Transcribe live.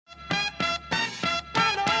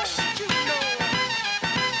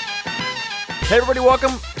Hey everybody,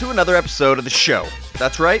 welcome to another episode of the show.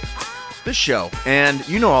 That's right, this show. And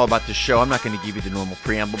you know all about this show. I'm not going to give you the normal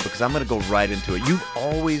preamble because I'm going to go right into it. You've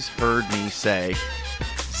always heard me say,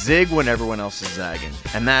 zig when everyone else is zagging.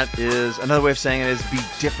 And that is, another way of saying it is be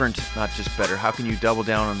different, not just better. How can you double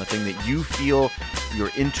down on the thing that you feel your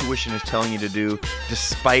intuition is telling you to do,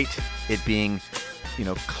 despite it being,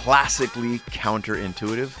 classically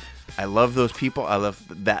counterintuitive? I love those people. I love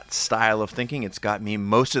that style of thinking. It's got me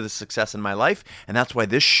most of the success in my life. And that's why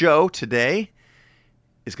this show today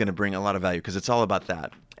is going to bring a lot of value, because it's all about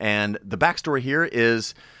that. And the backstory here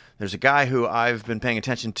is there's a guy who I've been paying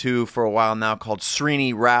attention to for a while now called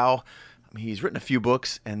Srinivas Rao. He's written a few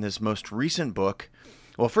books, and this most recent book,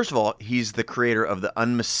 well, first of all, he's the creator of the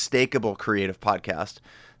Unmistakable Creative podcast.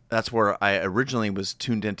 That's where I originally was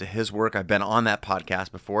tuned into his work. I've been on that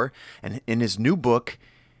podcast before. And in his new book,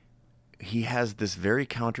 he has this very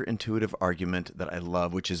counterintuitive argument that I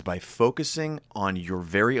love, which is by focusing on your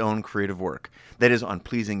very own creative work. That is, on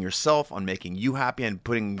pleasing yourself, on making you happy, and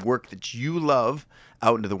putting work that you love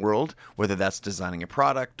out into the world, whether that's designing a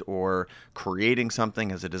product or creating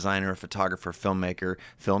something as a designer, photographer, filmmaker,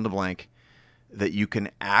 fill in the blank, that you can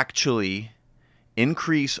actually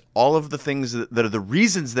increase all of the things that are the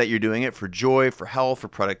reasons that you're doing it, for joy, for health, for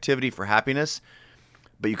productivity, for happiness.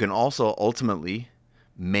 But you can also ultimately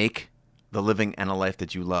make the living and a life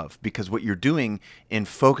that you love. Because what you're doing in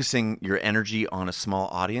focusing your energy on a small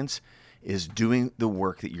audience is doing the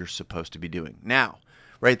work that you're supposed to be doing. Now,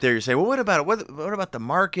 right there, you're saying, well, what about the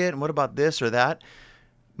market, and what about this or that?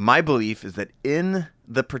 My belief is that in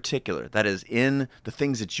the particular, that is, in the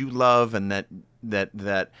things that you love and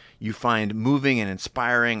that you find moving and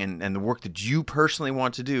inspiring, and the work that you personally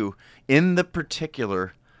want to do, in the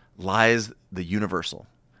particular lies the universal.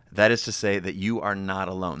 That is to say that you are not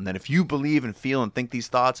alone. That if you believe and feel and think these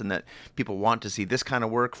thoughts, and that people want to see this kind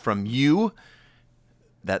of work from you,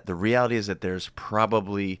 that the reality is that there's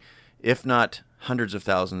probably, if not hundreds of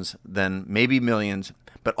thousands, then maybe millions.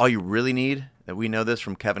 But all you really need, that we know this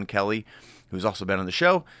from Kevin Kelly, who's also been on the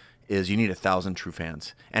show, is you need 1,000 true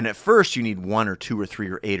fans. And at first you need 1 or 2 or 3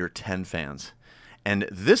 or 8 or 10 fans. And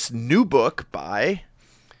this new book by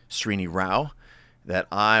Srinivas Rao that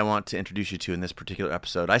I want to introduce you to in this particular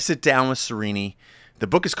episode. I sit down with Srini. The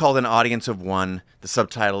book is called An Audience of One. The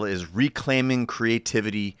subtitle is Reclaiming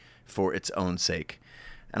Creativity for Its Own Sake.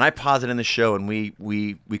 And I posit in the show, and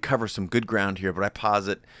we cover some good ground here, but I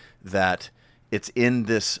posit that it's in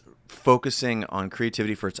this focusing on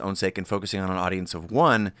creativity for its own sake and focusing on an audience of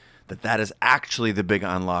one, that is actually the big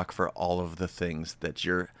unlock for all of the things that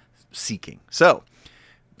you're seeking. So,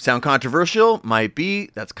 sound controversial? Might be.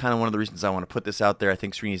 That's kind of one of the reasons I want to put this out there. I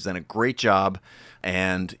think Srini's done a great job,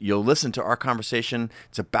 and you'll listen to our conversation.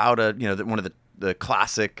 It's about one of the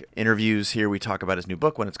classic interviews here. We talk about his new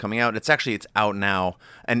book when it's coming out. It's out now.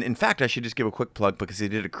 And in fact, I should just give a quick plug because he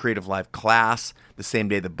did a Creative Live class the same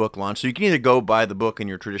day the book launched. So you can either go buy the book in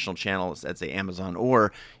your traditional channel at, say, Amazon,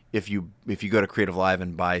 or if you go to Creative Live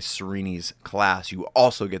and buy Srini's class, you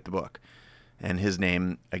also get the book. And his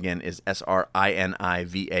name, again, is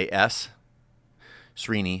Srinivas.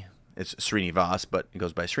 Srini. It's Srinivas, but it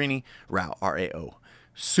goes by Srini Rao, R-A-O.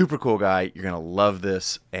 Super cool guy. You're going to love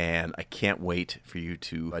this, and I can't wait for you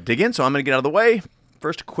to dig in. So I'm going to get out of the way.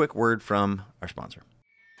 First, a quick word from our sponsor.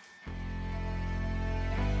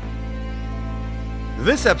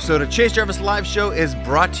 This episode of Chase Jarvis Live Show is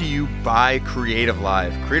brought to you by Creative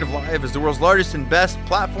Live. Creative Live is the world's largest and best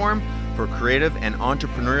platform for creative and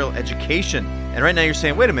entrepreneurial education. And right now you're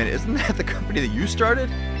saying, wait a minute, isn't that the company that you started?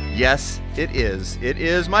 Yes, it is. It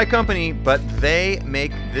is my company, but they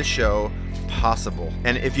make this show possible.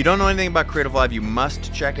 And if you don't know anything about Creative Live, you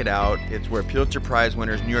must check it out. It's where Pulitzer Prize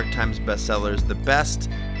winners, New York Times bestsellers, the best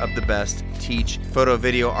of the best teach photo,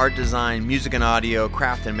 video, art design, music and audio,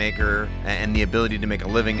 craft and maker, and the ability to make a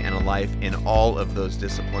living and a life in all of those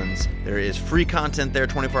disciplines. There is free content there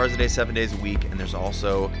 24 hours a day, 7 days a week, and there's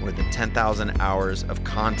also more than 10,000 hours of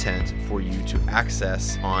content for you to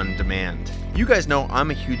access on demand. You guys know I'm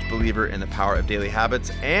a huge believer in the power of daily habits,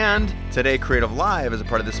 and today Creative Live, as a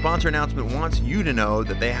part of the sponsor announcement, wants you to know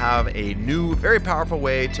that they have a new, very powerful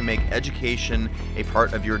way to make education a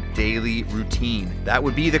part of your daily routine. That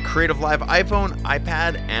would be the Creative Live iPhone,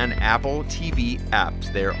 iPad, and Apple TV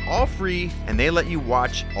apps. They're all free, and they let you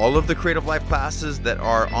watch all of the Creative Live classes that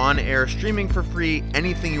are on air streaming for free,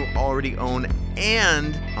 anything you already own,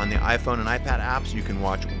 and on the iPhone and iPad apps, you can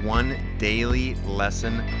watch one daily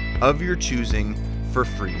lesson of your choosing for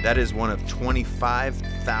free. That is one of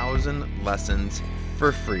 25,000 lessons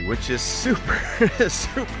for free, which is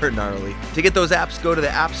super gnarly. To get those apps, go to the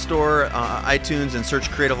App Store, iTunes, and search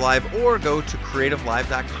Creative Live, or go to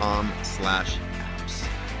creativelive.com/apps.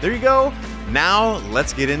 There you go. Now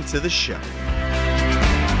let's get into the show.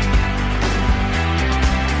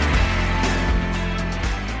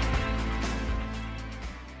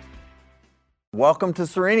 Welcome to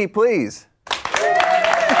Srini, please.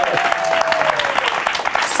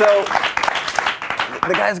 So,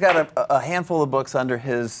 the guy's got a handful of books under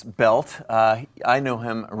his belt. I know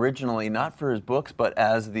him originally not for his books, but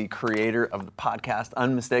as the creator of the podcast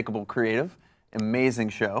Unmistakable Creative. Amazing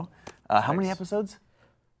show. How many episodes?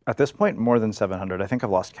 At this point, more than 700. I think I've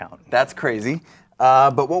lost count. That's crazy.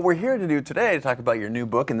 But what we're here to do today, to talk about your new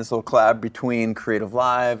book and this little collab between Creative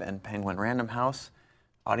Live and Penguin Random House,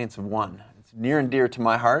 Audience of One. It's near and dear to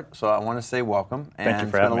my heart, so I want to say welcome. Thank you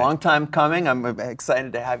for having me. It's been a long time coming. I'm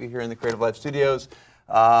excited to have you here in the Creative Live studios.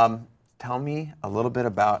 Tell me a little bit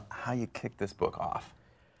about how you kicked this book off.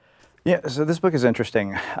 Yeah, so this book is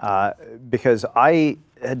interesting because I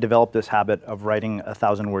had developed this habit of writing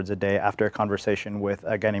 1,000 words a day after a conversation with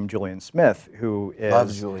a guy named Julian Smith, who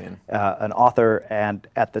is an author and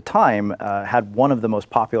at the time had one of the most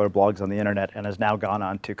popular blogs on the internet and has now gone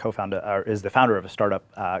on to is the founder of a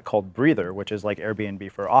startup called Breather, which is like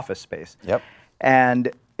Airbnb for office space. Yep.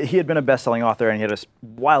 And he had been a best-selling author and he had a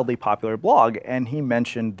wildly popular blog, and he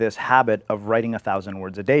mentioned this habit of writing 1,000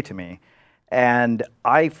 words a day to me. And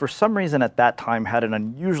I, for some reason at that time, had an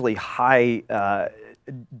unusually high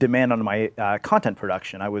demand on my content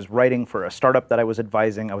production. I was writing for a startup that I was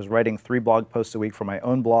advising. I was writing 3 blog posts a week for my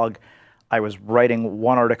own blog. I was writing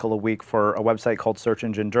 1 article a week for a website called Search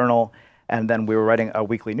Engine Journal. And then we were writing a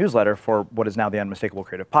weekly newsletter for what is now the Unmistakable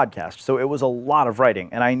Creative podcast. So it was a lot of writing.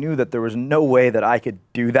 And I knew that there was no way that I could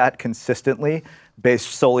do that consistently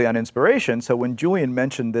based solely on inspiration. So when Julian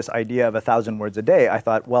mentioned this idea of 1,000 words a day, I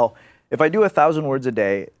thought, well, if I do 1,000 words a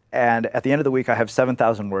day, and at the end of the week I have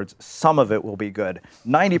 7,000 words, some of it will be good.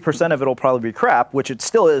 90% of it will probably be crap, which it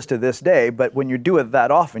still is to this day, but when you do it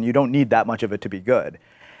that often, you don't need that much of it to be good.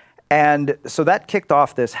 And so that kicked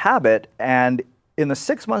off this habit, and in the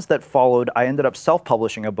 6 months that followed, I ended up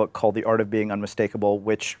self-publishing a book called The Art of Being Unmistakable,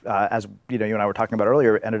 which, as you and I were talking about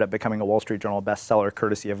earlier, ended up becoming a Wall Street Journal bestseller,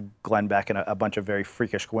 courtesy of Glenn Beck and a bunch of very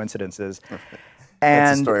freakish coincidences.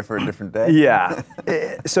 That's a story for a different day. Yeah.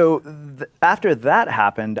 So after that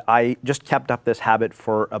happened, I just kept up this habit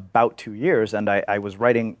for about 2 years, and I was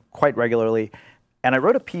writing quite regularly. And I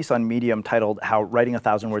wrote a piece on Medium titled How Writing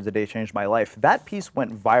 1,000 Words a Day Changed My Life. That piece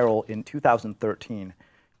went viral in 2013.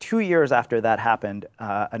 2 years after that happened,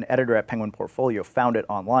 an editor at Penguin Portfolio found it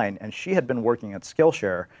online, and she had been working at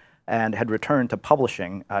Skillshare and had returned to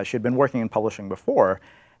publishing. She had been working in publishing before.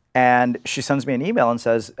 And she sends me an email and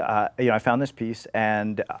says, I found this piece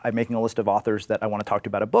and I'm making a list of authors that I want to talk to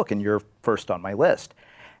about a book, and you're first on my list.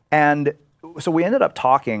 And so we ended up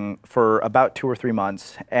talking for about 2 or 3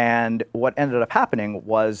 months, and what ended up happening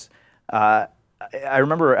was, I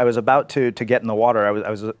remember I was about to get in the water.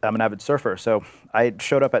 I'm an avid surfer, so I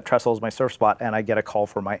showed up at Trestles, my surf spot, and I get a call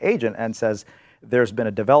from my agent and says, there's been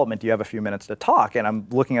a development, do you have a few minutes to talk? And I'm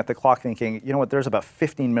looking at the clock thinking, you know what, there's about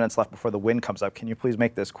 15 minutes left before the wind comes up. Can you please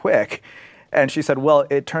make this quick? And she said, well,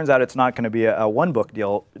 it turns out it's not going to be a 1-book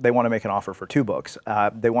deal. They want to make an offer for 2 books.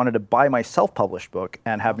 They wanted to buy my self-published book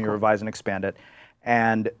and have me revise and expand it.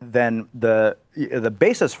 And then the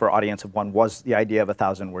basis for Audience of One was the idea of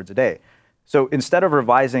 1,000 words a day. So instead of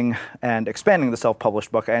revising and expanding the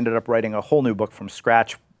self-published book, I ended up writing a whole new book from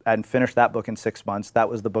scratch and finished that book in 6 months. That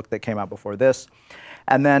was the book that came out before this.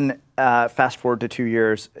 And then fast forward to 2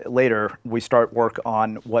 years later, we start work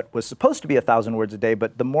on what was supposed to be 1,000 words a day,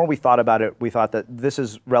 but the more we thought about it, we thought that this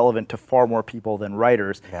is relevant to far more people than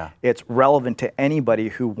writers. Yeah. It's relevant to anybody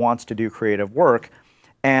who wants to do creative work.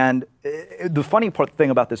 And the funny thing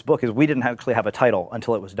about this book is we didn't actually have a title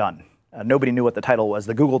until it was done. Nobody knew what the title was.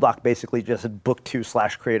 The Google Doc basically just said book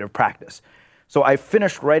 2/creative practice. So I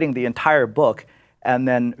finished writing the entire book, and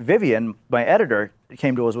then Vivian, my editor,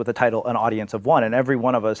 came to us with the title An Audience of One, and every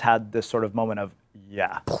one of us had this sort of moment of,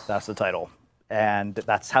 yeah, that's the title. And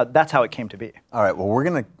that's how it came to be. All right, well,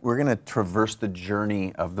 we're gonna traverse the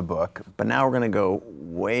journey of the book, but now we're gonna go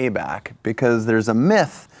way back, because there's a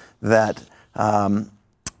myth that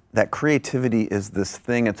that creativity is this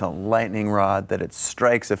thing, it's a lightning rod, that it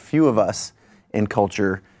strikes a few of us in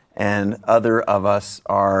culture and other of us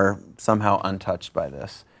are somehow untouched by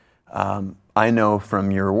this. I know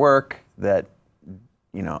from your work that,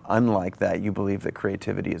 unlike that, you believe that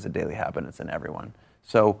creativity is a daily habit, it's in everyone.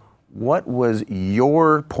 So what was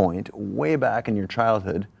your point way back in your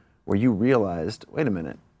childhood where you realized, wait a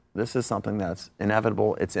minute, this is something that's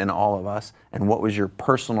inevitable, it's in all of us, and what was your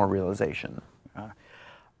personal realization?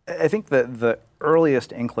 I think that the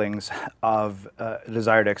earliest inklings of a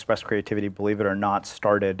desire to express creativity, believe it or not,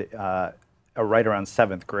 started right around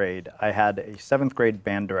 7th grade. I had a 7th grade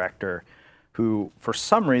band director who, for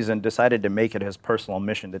some reason, decided to make it his personal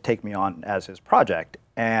mission to take me on as his project.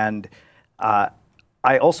 And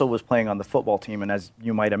I also was playing on the football team, and as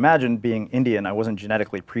you might imagine, being Indian, I wasn't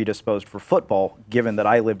genetically predisposed for football, given that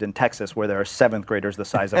I lived in Texas where there are 7th graders the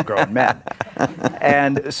size of grown men.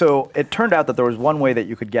 And so it turned out that there was one way that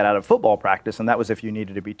you could get out of football practice, and that was if you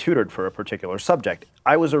needed to be tutored for a particular subject.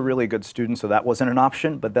 I was a really good student, so that wasn't an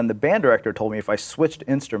option, but then the band director told me if I switched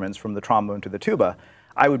instruments from the trombone to the tuba,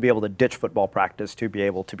 I would be able to ditch football practice to be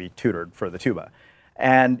able to be tutored for the tuba.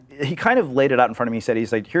 And he kind of laid it out in front of me.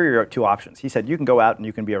 He's like, here are your 2 options. He said, you can go out and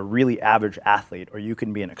you can be a really average athlete, or you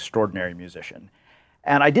can be an extraordinary musician.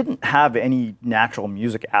 And I didn't have any natural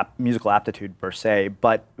musical aptitude per se,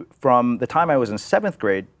 but from the time I was in 7th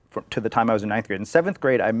grade to the time I was in 9th grade. In 7th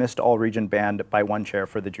grade, I missed all region band by 1 chair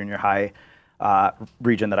for the junior high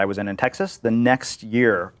region that I was in Texas. The next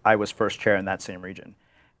year, I was first chair in that same region.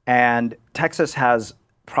 And Texas has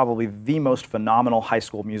probably the most phenomenal high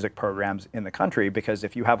school music programs in the country, because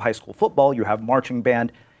if you have high school football, you have marching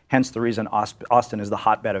band, hence the reason Austin is the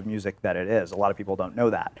hotbed of music that it is. A lot of people don't know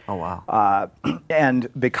that. Oh, wow. And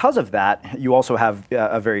because of that, you also have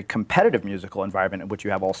a very competitive musical environment in which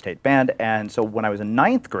you have all-state band. And so when I was in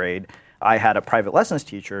 9th grade, I had a private lessons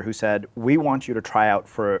teacher who said, we want you to try out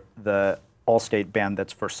for the all-state band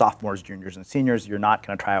that's for sophomores, juniors, and seniors. You're not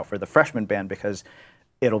going to try out for the freshman band because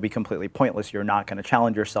it'll be completely pointless. You're not going to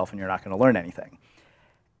challenge yourself and you're not going to learn anything.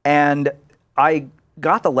 And I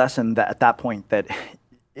got the lesson that at that point that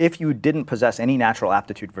if you didn't possess any natural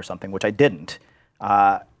aptitude for something, which I didn't,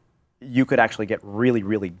 you could actually get really,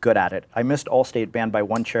 really good at it. I missed all-state band by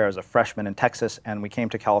 1 chair as a freshman in Texas, and we came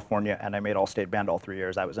to California and I made all-state band all 3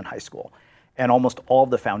 years I was in high school. And almost all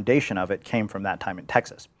of the foundation of it came from that time in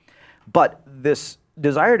Texas. But this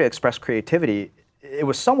desire to express creativity, it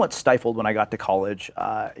was somewhat stifled when I got to college.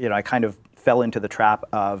 I kind of fell into the trap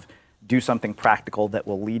of do something practical that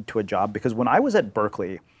will lead to a job, because when I was at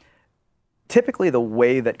Berkeley, typically the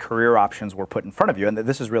way that career options were put in front of you, and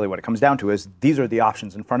this is really what it comes down to, is these are the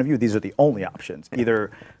options in front of you, these are the only options.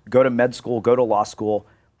 Either go to med school, go to law school,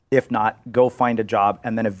 if not, go find a job,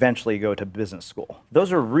 and then eventually go to business school.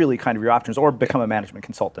 Those are really kind of your options, or become a management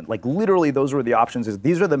consultant. Like literally those were the options, is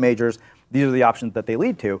these are the majors, these are the options that they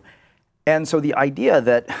lead to. And so the idea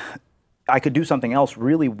that I could do something else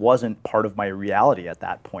really wasn't part of my reality at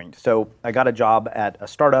that point. So I got a job at a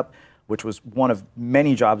startup, which was one of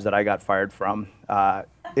many jobs that I got fired from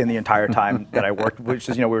in the entire time that I worked, which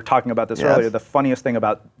is, we were talking about this earlier. The funniest thing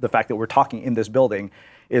about the fact that we're talking in this building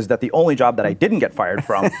is that the only job that I didn't get fired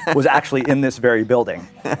from was actually in this very building.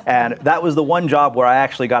 And that was the one job where I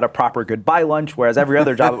actually got a proper goodbye lunch, whereas every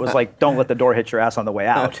other job, it was like, don't let the door hit your ass on the way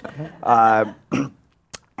out.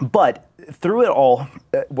 But through it all,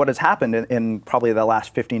 what has happened in probably the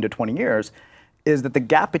last 15 to 20 years is that the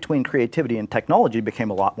gap between creativity and technology became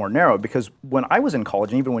a lot more narrow. Because when I was in college,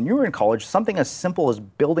 and even when you were in college, something as simple as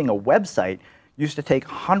building a website used to take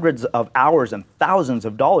hundreds of hours and thousands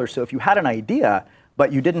of dollars. So if you had an idea,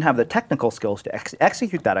 but you didn't have the technical skills to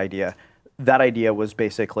execute that idea was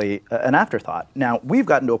basically an afterthought. Now, we've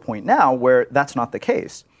gotten to a point now where that's not the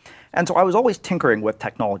case. And so I was always tinkering with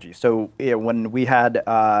technology. So when we had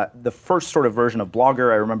the first sort of version of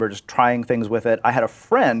Blogger, I remember just trying things with it. I had a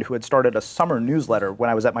friend who had started a summer newsletter when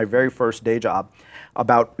I was at my very first day job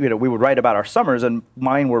about, we would write about our summers, and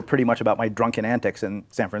mine were pretty much about my drunken antics in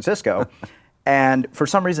San Francisco. And for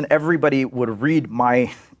some reason, everybody would read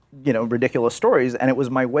my, ridiculous stories, and it was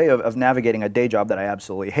my way of navigating a day job that I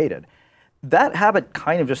absolutely hated. That habit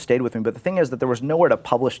kind of just stayed with me, but the thing is that there was nowhere to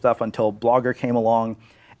publish stuff until Blogger came along.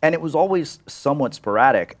 And it was always somewhat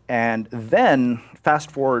sporadic. And then, fast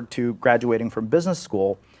forward to graduating from business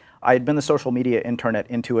school, I had been the social media intern at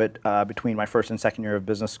Intuit between my first and second year of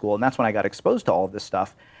business school, and that's when I got exposed to all of this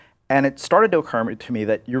stuff. And it started to occur to me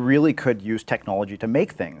that you really could use technology to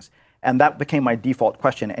make things. And that became my default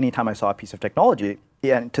question anytime I saw a piece of technology.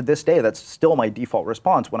 And to this day, that's still my default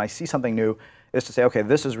response when I see something new, is to say, okay,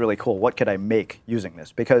 this is really cool. What could I make using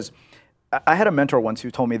this? Because I had a mentor once who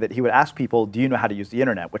told me that he would ask people, do you know how to use the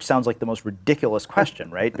internet? Which sounds like the most ridiculous question,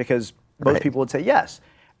 right? Because most people would say yes.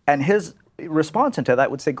 And his response into that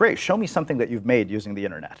would say, great, show me something that you've made using the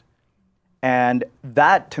internet. And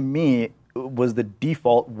that, to me, was the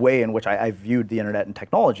default way in which I viewed the internet and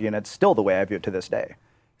technology, and it's still the way I view it to this day.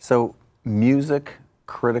 So music,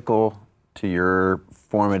 critical to your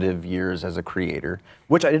formative years as a creator.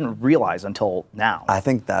 Which I didn't realize until now. I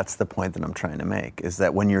think that's the point that I'm trying to make, is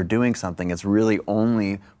that when you're doing something, it's really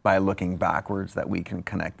only by looking backwards that we can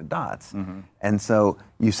connect the dots. And so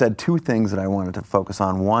you said two things that I wanted to focus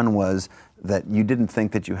on. One was that you didn't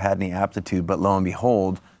think that you had any aptitude, but lo and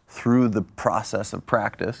behold, through the process of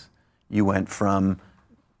practice, you went from,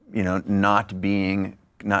 not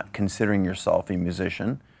considering yourself a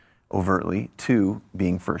musician overtly to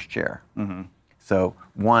being first chair. So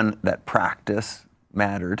one, that practice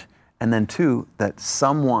mattered, and then two, that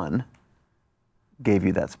someone gave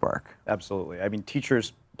you that spark. Absolutely. I mean,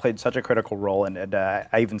 teachers played such a critical role, and I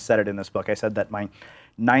even said it in this book. I said that my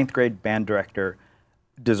 9th grade band director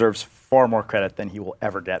deserves far more credit than he will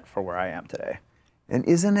ever get for where I am today. And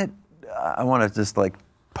isn't it, I want to just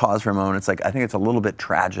pause for a moment. It's I think it's a little bit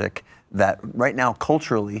tragic that right now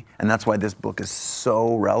culturally, and that's why this book is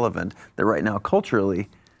so relevant, that right now culturally,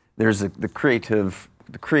 there's the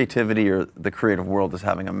creativity or the creative world is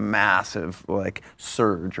having a massive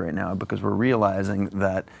surge right now, because we're realizing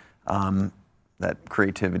that that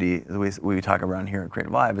creativity, the way we talk around here at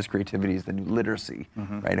Creative Live, is creativity is the new literacy,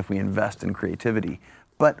 right? If we invest in creativity.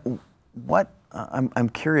 But I'm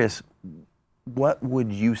curious, what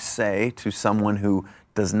would you say to someone who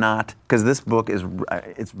does not, because this book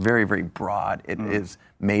it's very, very broad. It is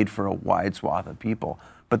made for a wide swath of people.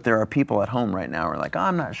 But there are people at home right now who are like,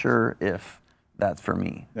 I'm not sure if that's for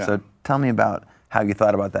me. Yeah. So tell me about how you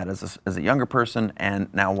thought about that as a younger person,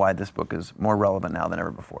 and now why this book is more relevant now than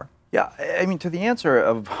ever before. Yeah, I mean, to the answer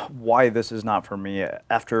of why this is not for me,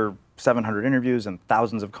 after 700 interviews and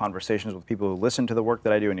thousands of conversations with people who listen to the work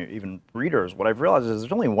that I do, and even readers, what I've realized is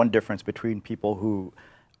there's only one difference between people who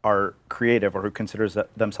are creative or who consider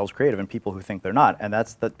themselves creative and people who think they're not, and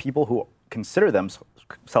that's that people who consider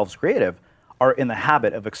themselves creative are in the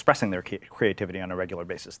habit of expressing their creativity on a regular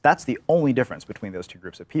basis. That's the only difference between those two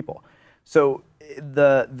groups of people. So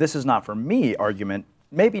the "this is not for me" argument,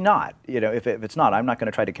 maybe not. If it's not, I'm not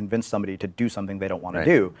going to try to convince somebody to do something they don't want to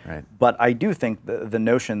do. Right. But I do think the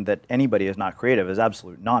notion that anybody is not creative is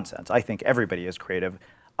absolute nonsense. I think everybody is creative.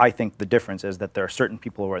 I think the difference is that there are certain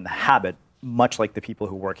people who are in the habit, much like the people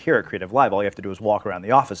who work here at Creative Live, all you have to do is walk around the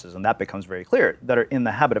offices, and that becomes very clear, that are in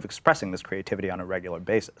the habit of expressing this creativity on a regular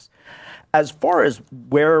basis. As far as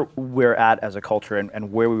where we're at as a culture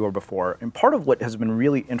and where we were before, and part of what has been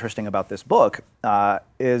really interesting about this book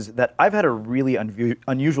is that I've had a really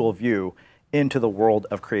unusual view into the world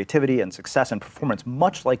of creativity and success and performance,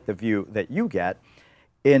 much like the view that you get,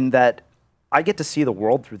 in that I get to see the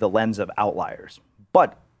world through the lens of outliers.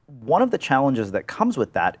 But one of the challenges that comes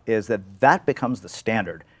with that is that becomes the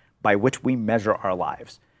standard by which we measure our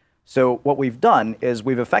lives. So what we've done is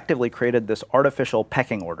we've effectively created this artificial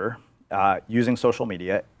pecking order using social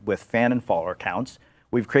media with fan and follower counts.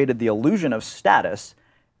 We've created the illusion of status,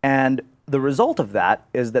 and the result of that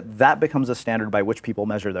is that becomes a standard by which people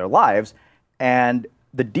measure their lives, and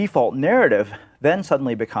the default narrative then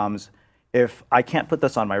suddenly becomes, if I can't put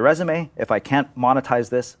this on my resume, if I can't monetize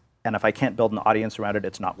this, and if I can't build an audience around it,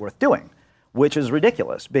 it's not worth doing, which is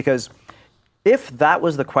ridiculous. Because if that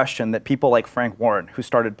was the question that people like Frank Warren, who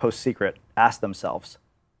started Post Secret, asked themselves,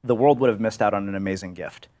 the world would have missed out on an amazing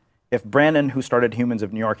gift. If Brandon, who started Humans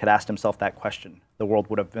of New York, had asked himself that question, the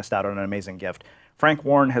world would have missed out on an amazing gift. Frank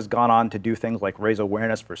Warren has gone on to do things like raise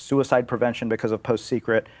awareness for suicide prevention because of Post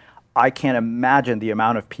Secret. I can't imagine the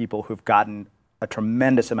amount of people who've gotten a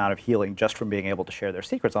tremendous amount of healing just from being able to share their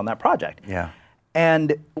secrets on that project. Yeah.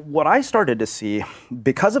 And what I started to see,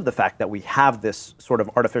 because of the fact that we have this sort of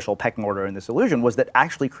artificial pecking order and this illusion, was that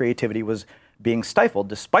actually creativity was being stifled.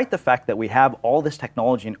 Despite the fact that we have all this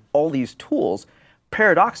technology and all these tools,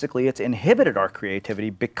 paradoxically, it's inhibited our creativity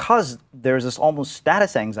because there's this almost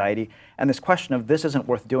status anxiety and this question of this isn't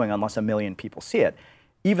worth doing unless a million people see it.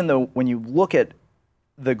 Even though when you look at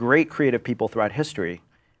the great creative people throughout history,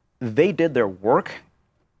 they did their work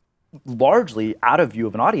largely out of view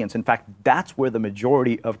of an audience. In fact, that's where the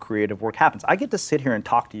majority of creative work happens. I get to sit here and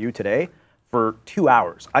talk to you today for 2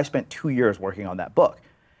 hours. I spent 2 years working on that book.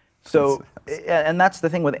 So, and that's the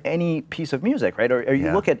thing with any piece of music, right? Or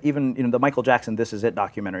you look at even the Michael Jackson "This Is It"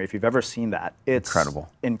 documentary, if you've ever seen that, it's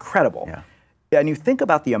incredible. Yeah. And you think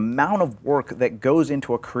about the amount of work that goes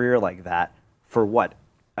into a career like that for what,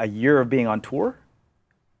 a year of being on tour?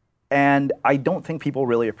 And I don't think people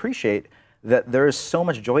really appreciate that there is so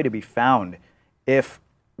much joy to be found if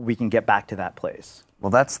we can get back to that place. Well,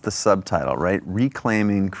 that's the subtitle, right?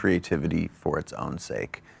 Reclaiming creativity for its own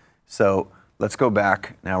sake. So let's go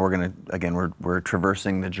back. Now we're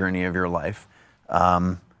traversing the journey of your life.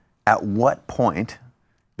 At what point,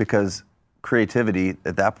 because creativity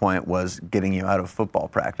at that point was getting you out of football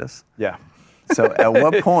practice. Yeah. So at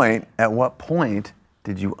what point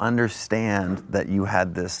did you understand that you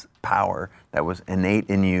had this power that was innate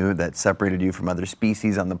in you, that separated you from other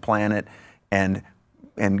species on the planet, and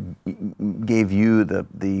gave you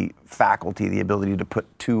the faculty, the ability to put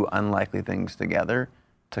two unlikely things together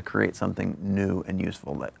to create something new and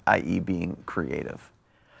useful, i.e. being creative?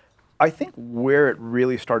 I think where it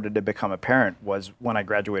really started to become apparent was when I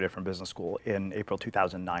graduated from business school in April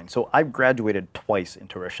 2009. So I've graduated twice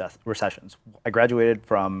into recessions. I graduated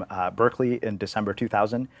from Berkeley in December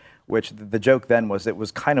 2000, which the joke then was it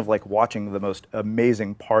was kind of like watching the most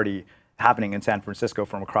amazing party happening in San Francisco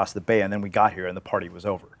from across the bay, and then we got here and the party was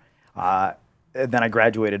over. And then I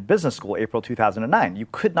graduated business school April 2009. You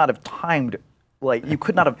could not have timed, you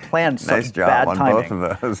could not have planned such bad timing. Nice job on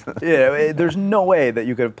both of those. There's no way that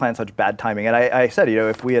you could have planned such bad timing. And I said,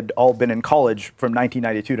 if we had all been in college from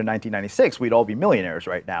 1992 to 1996, we'd all be millionaires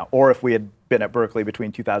right now. Or if we had been at Berkeley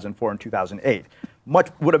between 2004 and 2008,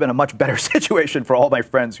 would have been a much better situation for all my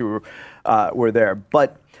friends who were there.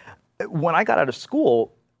 But when I got out of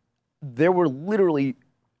school, there were literally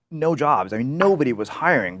no jobs. I mean, nobody was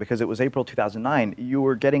hiring because it was April 2009. You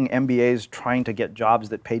were getting MBAs trying to get jobs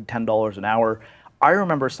that paid $10 an hour. I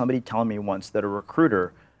remember somebody telling me once that a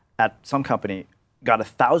recruiter at some company got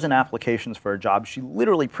 1,000 applications for a job. She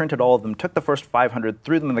literally printed all of them, took the first 500,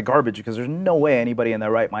 threw them in the garbage because there's no way anybody in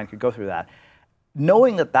their right mind could go through that.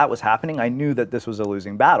 Knowing that that was happening, I knew that this was a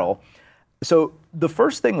losing battle. So the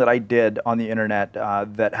first thing that I did on the internet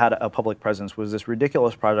that had a public presence was this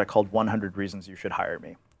ridiculous project called 100 Reasons You Should Hire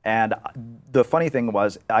Me. And the funny thing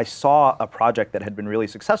was, I saw a project that had been really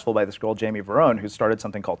successful by this girl, Jamie Verone, who started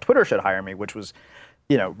something called Twitter Should Hire Me, which was,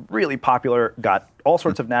 really popular, got all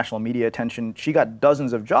sorts of national media attention. She got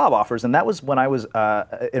dozens of job offers, and that was when I was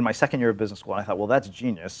in my second year of business school, and I thought, well, that's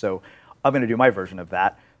genius, so I'm going to do my version of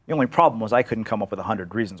that. The only problem was I couldn't come up with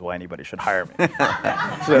 100 reasons why anybody should hire me.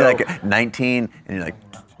 So you're like 19, and you're like,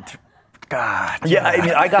 God. Yeah, I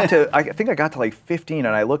mean, I think I got to like 15,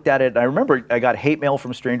 and I looked at it, and I remember I got hate mail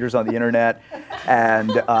from strangers on the internet,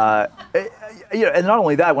 and and not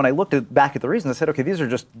only that, when I looked back at the reasons, I said, okay, these are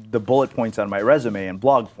just the bullet points on my resume in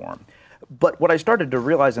blog form. But what I started to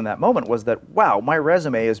realize in that moment was that, wow, my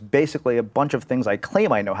resume is basically a bunch of things I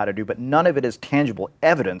claim I know how to do, but none of it is tangible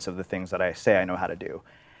evidence of the things that I say I know how to do.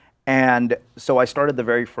 And so I started the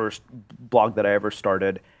very first blog that I ever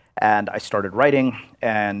started, and I started writing,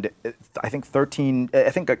 and I think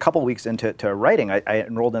a couple weeks into writing, I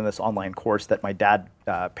enrolled in this online course that my dad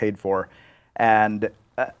paid for, and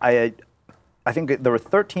I think there were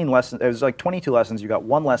 13 lessons. It was like 22 lessons. You got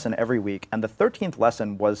one lesson every week, and the 13th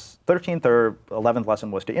or 11th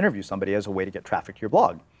lesson was to interview somebody as a way to get traffic to your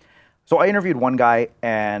blog. So I interviewed one guy,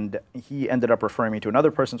 and he ended up referring me to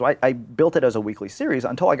another person. So I built it as a weekly series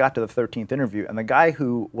until I got to the 13th interview. And the guy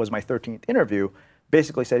who was my 13th interview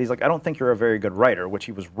basically said, he's like, I don't think you're a very good writer, which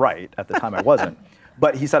he was right. At the time, I wasn't.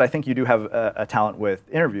 But he said, I think you do have a talent with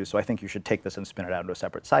interviews, so I think you should take this and spin it out into a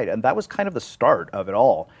separate site. And that was kind of the start of it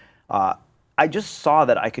all. I just saw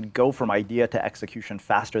that I could go from idea to execution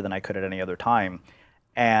faster than I could at any other time.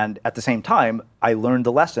 And at the same time, I learned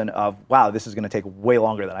the lesson of, wow, this is going to take way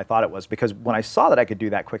longer than I thought it was. Because when I saw that I could do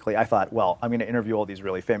that quickly, I thought, well, I'm going to interview all these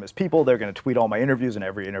really famous people. They're going to tweet all my interviews, and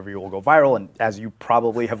every interview will go viral. And as you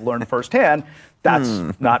probably have learned firsthand,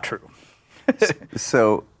 that's not true.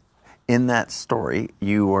 So in that story,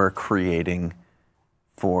 you were creating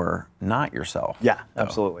for not yourself. Yeah,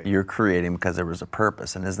 absolutely. You're creating because there was a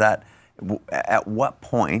purpose. And at what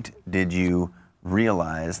point did you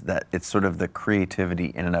realize that it's sort of the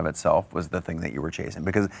creativity in and of itself was the thing that you were chasing?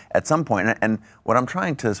 Because at some point, and what I'm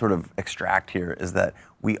trying to sort of extract here is that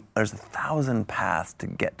there's 1,000 paths to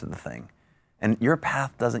get to the thing. And your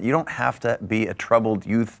path you don't have to be a troubled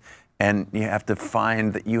youth and you have to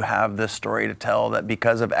find that you have this story to tell, that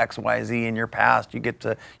because of X, Y, Z in your past, you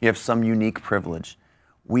have some unique privilege.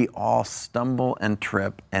 We all stumble and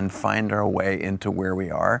trip and find our way into where we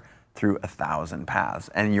are through 1,000 paths.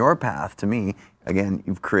 And your path, to me, again,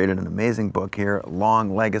 you've created an amazing book here, a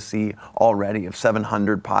long legacy already of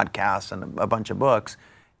 700 podcasts and a bunch of books,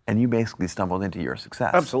 and you basically stumbled into your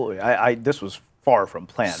success. Absolutely. This was far from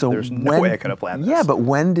planned. So there's no way I could have planned this. Yeah, but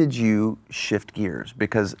when did you shift gears?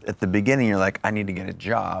 Because at the beginning, you're like, I need to get a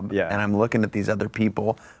job, and I'm looking at these other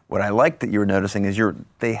people. What I like that you were noticing is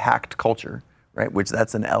they hacked culture, right? Which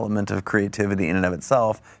that's an element of creativity in and of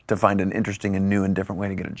itself, to find an interesting and new and different way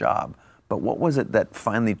to get a job. But what was it that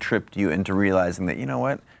finally tripped you into realizing that, you know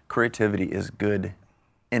what, creativity is good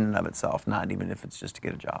in and of itself, not even if it's just to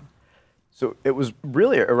get a job? So it was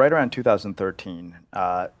really right around 2013.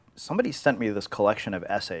 somebody sent me this collection of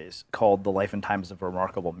essays called The Life and Times of a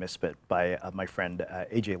Remarkable Misfit by my friend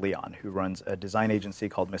AJ Leon, who runs a design agency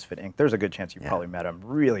called Misfit Inc. There's a good chance you've probably met him.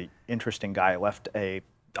 Really interesting guy. Left a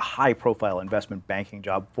high-profile investment banking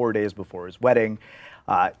job 4 days before his wedding.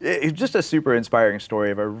 It's just a super inspiring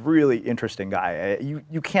story of a really interesting guy.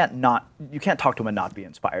 You can't talk to him and not be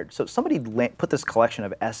inspired. So somebody put this collection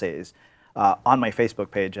of essays on my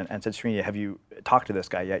Facebook page and said, Srini, have you talked to this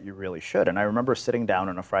guy yet? You really should. And I remember sitting down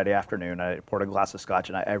on a Friday afternoon, I poured a glass of scotch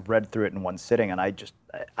and I read through it in one sitting, and I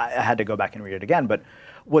had to go back and read it again. But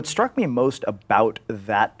what struck me most about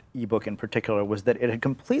that ebook in particular was that it had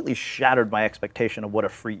completely shattered my expectation of what a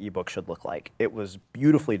free ebook should look like. It was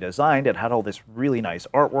beautifully designed. It had all this really nice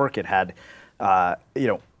artwork. It had,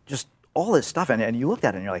 just all this stuff. And you looked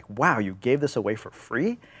at it and you're like, wow, you gave this away for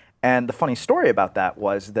free? And the funny story about that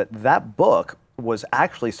was that book was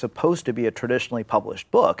actually supposed to be a traditionally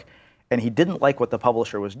published book, and he didn't like what the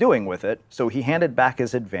publisher was doing with it, so he handed back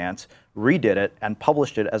his advance, redid it, and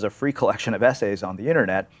published it as a free collection of essays on the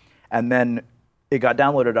internet. And then it got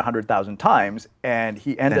downloaded 100,000 times, and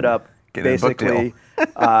he ended up basically,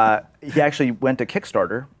 he actually went to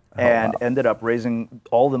Kickstarter and ended up raising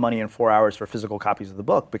all the money in 4 hours for physical copies of the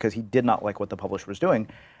book because he did not like what the publisher was doing.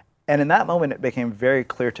 And in that moment, it became very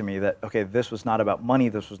clear to me that, okay, this was not about money,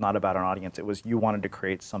 this was not about an audience, it was you wanted to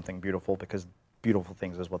create something beautiful because beautiful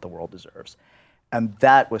things is what the world deserves. And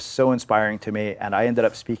that was so inspiring to me, and I ended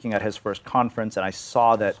up speaking at his first conference, and I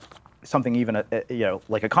saw that something even,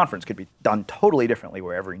 like a conference could be done totally differently,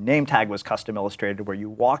 where every name tag was custom illustrated, where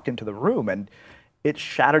you walked into the room and it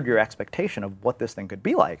shattered your expectation of what this thing could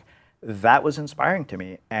be like. That was inspiring to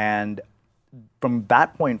me, and from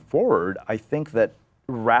that point forward, I think that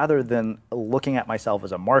rather than looking at myself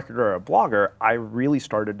as a marketer or a blogger, I really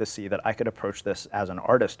started to see that I could approach this as an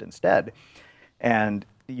artist instead. And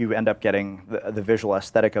you end up getting the visual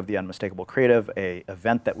aesthetic of the Unmistakable Creative, a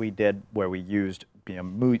event that we did where we used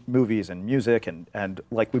movies and music and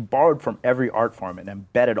like we borrowed from every art form and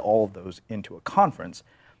embedded all of those into a conference.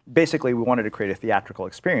 Basically, we wanted to create a theatrical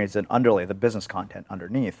experience and underlay the business content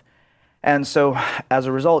underneath. And so as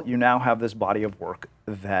a result, you now have this body of work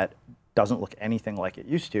that doesn't look anything like it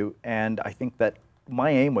used to. And I think that my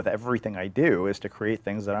aim with everything I do is to create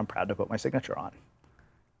things that I'm proud to put my signature on.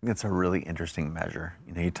 It's a really interesting measure.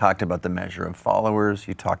 You talked about the measure of followers,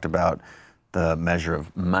 you talked about the measure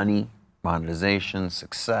of money, monetization,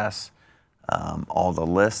 success, all the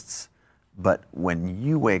lists. But when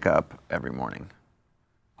you wake up every morning,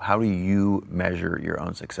 how do you measure your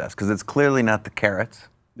own success? Because it's clearly not the carrots.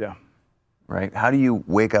 Yeah. Right? How do you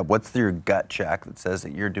wake up? What's your gut check that says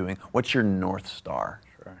that you're doing? What's your North Star?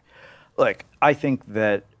 Sure. Look, I think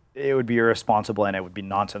that it would be irresponsible and it would be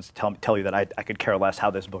nonsense to tell you that I could care less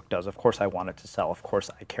how this book does. Of course I want it to sell. Of course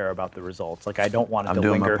I care about the results. Like I don't want it to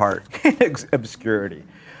linger in obscurity.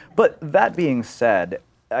 But that being said,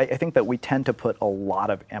 I think that we tend to put a lot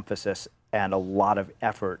of emphasis and a lot of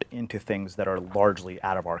effort into things that are largely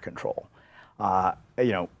out of our control.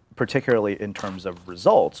 Particularly in terms of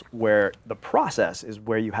results, where the process is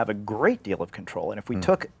where you have a great deal of control. And if we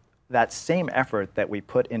took that same effort that we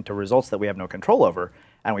put into results that we have no control over,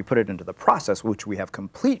 and we put it into the process, which we have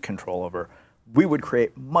complete control over, we would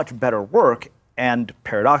create much better work and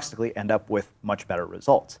paradoxically end up with much better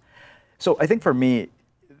results. So I think for me,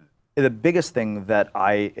 the biggest thing that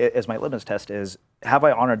as my litmus test is, have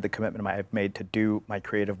I honored the commitment I've made to do my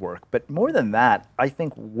creative work? But more than that, I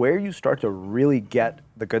think where you start to really get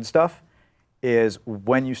the good stuff is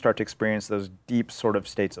when you start to experience those deep sort of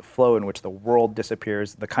states of flow in which the world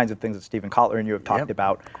disappears, the kinds of things that Stephen Kotler and you have talked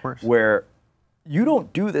about, where you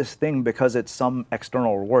don't do this thing because it's some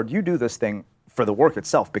external reward. You do this thing for the work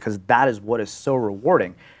itself because that is what is so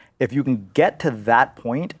rewarding. If you can get to that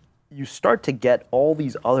point, you start to get all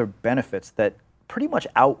these other benefits that pretty much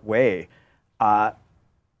outweigh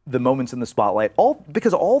the moments in the spotlight,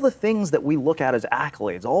 because all the things that we look at as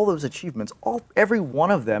accolades, all those achievements, every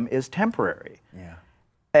one of them is temporary. Yeah.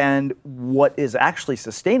 And what is actually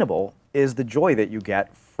sustainable is the joy that you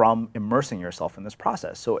get from immersing yourself in this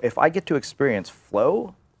process. So if I get to experience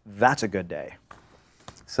flow, that's a good day.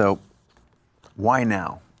 So why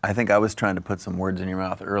now? I think I was trying to put some words in your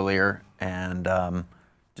mouth earlier, and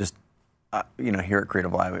here at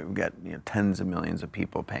Creative Live, we get tens of millions of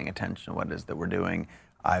people paying attention to what it is that we're doing.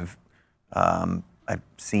 I've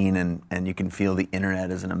seen and you can feel the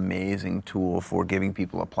internet is an amazing tool for giving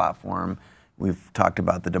people a platform. We've talked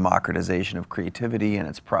about the democratization of creativity and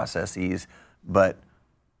its processes, but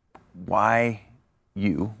why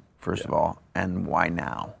you, first of all, and why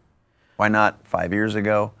now? Why not 5 years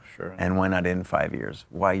ago? Sure. And why not in 5 years?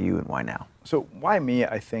 Why you and why now? So why me,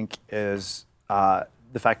 I think, is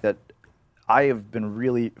the fact that I have been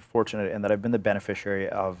really fortunate in that I've been the beneficiary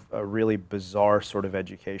of a really bizarre sort of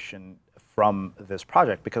education from this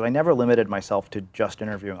project, because I never limited myself to just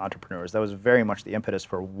interviewing entrepreneurs. That was very much the impetus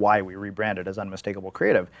for why we rebranded as Unmistakable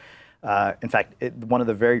Creative. In fact, one of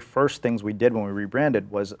the very first things we did when we rebranded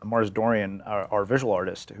was Mars Dorian, our visual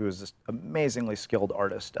artist, who is this amazingly skilled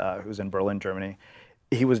artist who's in Berlin, Germany.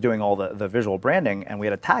 He was doing all the visual branding, and we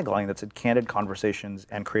had a tagline that said "Candid Conversations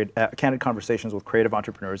and Candid Conversations with Creative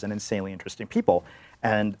Entrepreneurs and Insanely Interesting People,"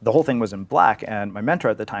 and the whole thing was in black. And my mentor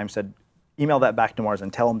at the time said, "Email that back to Mars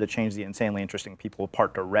and tell him to change the Insanely Interesting People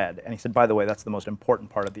part to red." And he said, "By the way, that's the most important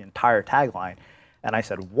part of the entire tagline." And I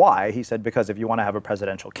said, "Why?" He said, "Because if you want to have a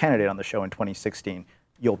presidential candidate on the show in 2016,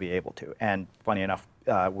 you'll be able to." And funny enough,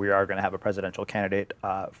 we are going to have a presidential candidate,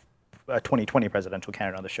 a 2020 presidential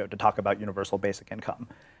candidate on the show to talk about universal basic income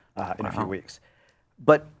in a few weeks.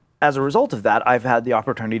 But as a result of that, I've had the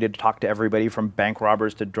opportunity to talk to everybody from bank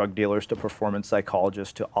robbers to drug dealers to performance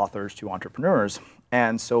psychologists to authors to entrepreneurs.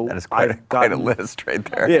 And so that is quite a list right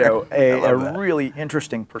there. You know, a really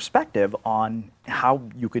interesting perspective on how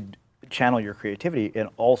you could channel your creativity in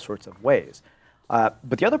all sorts of ways.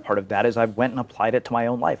 But the other part of that is I've went and applied it to my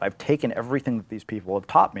own life. I've taken everything that these people have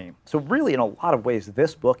taught me. So really, in a lot of ways,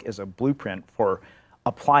 this book is a blueprint for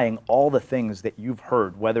applying all the things that you've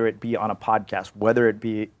heard, whether it be on a podcast, whether it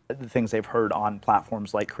be the things they've heard on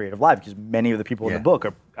platforms like Creative Live, because many of the people in the book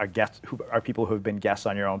are guests who are people who have been guests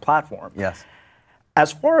on your own platform. Yes.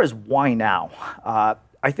 As far as why now,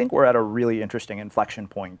 I think we're at a really interesting inflection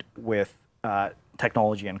point with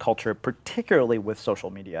technology and culture, particularly with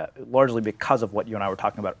social media, largely because of what you and I were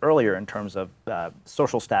talking about earlier in terms of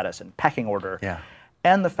social status and pecking order. Yeah.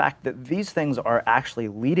 And the fact that these things are actually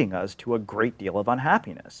leading us to a great deal of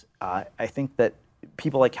unhappiness. I think that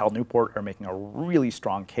people like Cal Newport are making a really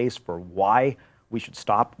strong case for why we should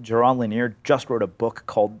stop. Jaron Lanier just wrote a book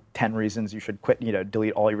called 10 Reasons You Should Quit,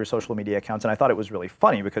 delete all your social media accounts. And I thought it was really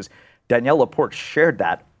funny because Danielle Laporte shared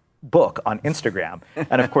that book on Instagram.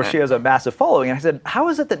 And of course, she has a massive following. And I said, how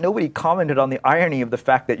is it that nobody commented on the irony of the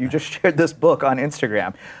fact that you just shared this book on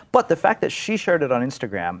Instagram? But the fact that she shared it on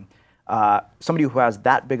Instagram, somebody who has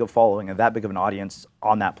that big a following and that big of an audience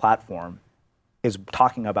on that platform is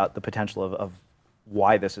talking about the potential of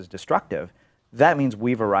why this is destructive. That means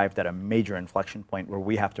we've arrived at a major inflection point where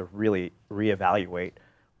we have to really reevaluate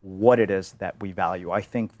what it is that we value. I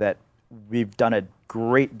think that we've done a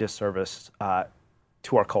great disservice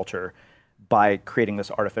to our culture by creating this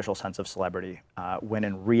artificial sense of celebrity, when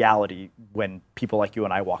in reality, when people like you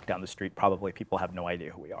and I walk down the street, probably people have no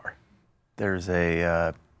idea who we are. There's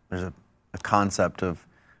a concept of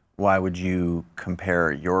why would you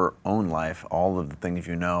compare your own life, all of the things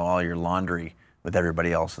you know, all your laundry, with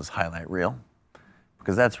everybody else's highlight reel?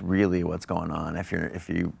 Because that's really what's going on. If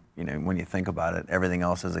you when you think about it, everything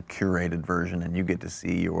else is a curated version, and you get to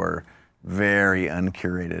see your very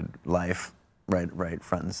uncurated life right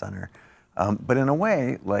front and center. But in a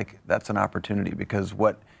way, like, that's an opportunity, because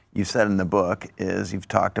what you said in the book is you've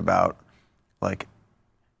talked about, like,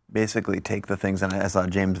 basically take the things, and I saw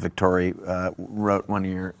James Victori wrote one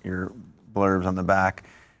of your blurbs on the back,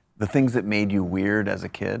 the things that made you weird as a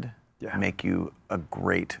kid make you a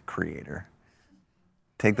great creator.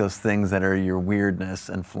 Take those things that are your weirdness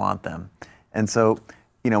and flaunt them. And so,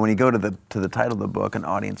 when you go to the title of the book, An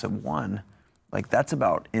Audience of One, like, that's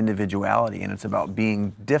about individuality, and it's about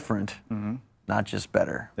being different, not just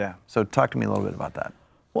better. Yeah. So talk to me a little bit about that.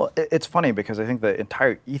 Well, it's funny because I think the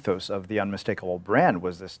entire ethos of the Unmistakable brand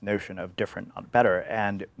was this notion of different, not better.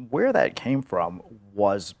 And where that came from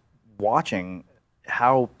was watching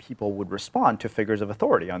how people would respond to figures of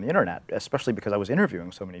authority on the internet, especially because I was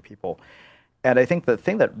interviewing so many people. And I think the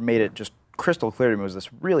thing that made it just crystal clear to me was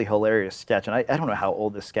this really hilarious sketch. And I don't know how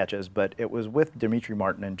old this sketch is, but it was with Dimitri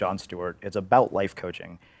Martin and Jon Stewart. It's about life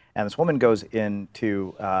coaching. And this woman goes in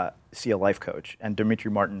to see a life coach, and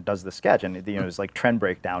Dimitri Martin does the sketch, and it's like trend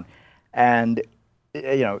breakdown. And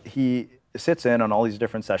he sits in on all these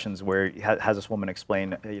different sessions where he has this woman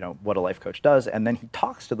explain what a life coach does, and then he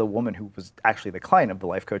talks to the woman who was actually the client of the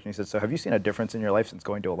life coach, and he says, "So have you seen a difference in your life since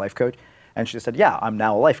going to a life coach?" And she said, "Yeah, I'm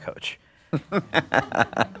now a life coach."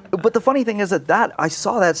 But the funny thing is that I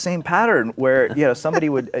saw that same pattern where somebody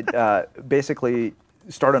would basically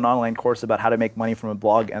start an online course about how to make money from a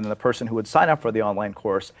blog, and the person who would sign up for the online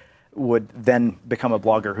course would then become a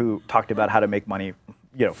blogger who talked about how to make money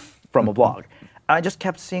from a blog. And I just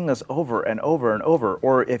kept seeing this over and over and over.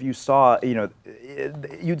 Or if you saw,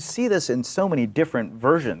 you'd see this in so many different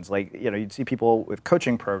versions. Like, you'd see people with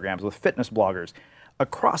coaching programs, with fitness bloggers,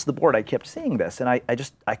 across the board, I kept seeing this, and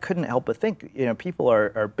I couldn't help but think, people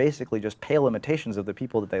are basically just pale imitations of the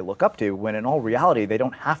people that they look up to, when in all reality, they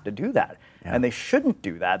don't have to do that. Yeah. And they shouldn't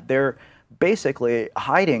do that. They're basically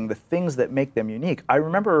hiding the things that make them unique. I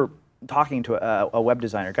remember talking to a web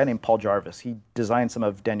designer, a guy named Paul Jarvis. He designed some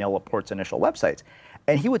of Danielle Laporte's initial websites.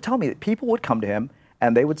 And he would tell me that people would come to him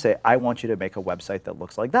and they would say, I want you to make a website that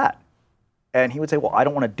looks like that. And he would say, well, I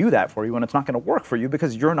don't want to do that for you, and it's not going to work for you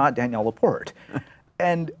because you're not Danielle Laporte.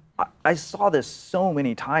 And I saw this so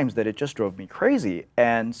many times that it just drove me crazy.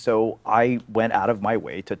 And so I went out of my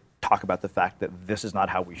way to talk about the fact that this is not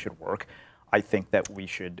how we should work. I think that we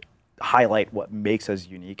should highlight what makes us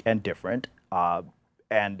unique and different,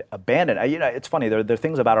 and abandon. It's funny, there are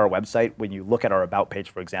things about our website, when you look at our About page,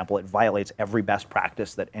 for example, it violates every best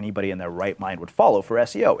practice that anybody in their right mind would follow for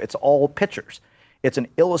SEO. It's all pictures. It's an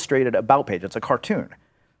illustrated About page. It's a cartoon.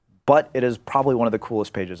 But it is probably one of the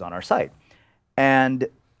coolest pages on our site. And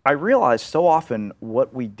I realize so often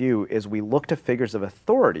what we do is we look to figures of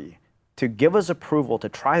authority to give us approval to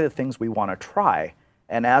try the things we want to try.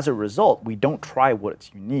 And as a result, we don't try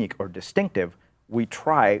what's unique or distinctive. We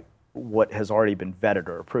try what has already been vetted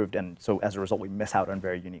or approved. And so as a result, we miss out on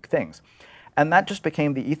very unique things. And that just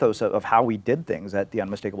became the ethos of how we did things at The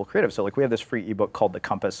Unmistakable Creative. So we have this free ebook called The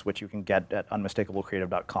Compass, which you can get at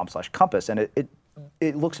unmistakablecreative.com/compass. And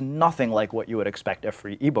it looks nothing like what you would expect a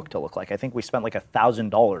free ebook to look like. I think we spent like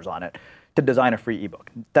 $1,000 on it to design a free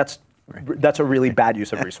ebook. That's a really bad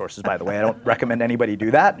use of resources, by the way. I don't recommend anybody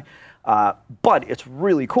do that. But it's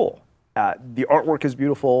really cool. The artwork is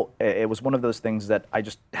beautiful. It was one of those things that I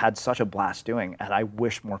just had such a blast doing, and I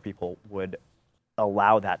wish more people would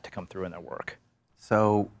allow that to come through in their work.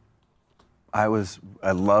 So I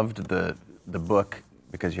loved the book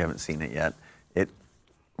because you haven't seen it yet.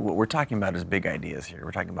 What we're talking about is big ideas here.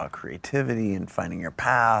 We're talking about creativity and finding your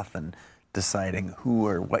path and deciding who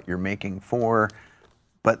or what you're making for.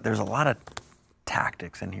 But there's a lot of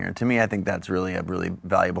tactics in here. And to me, I think that's really a really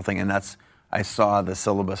valuable thing. And I saw the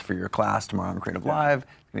syllabus for your class tomorrow on Creative Live.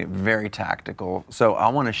 It's going to be very tactical. So I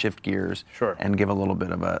want to shift gears and give a little bit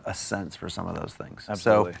of a sense for some of those things.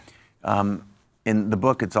 Absolutely. So in the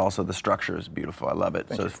book, it's also, the structure is beautiful. I love it.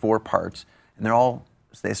 Thank so you. it's 4 parts, and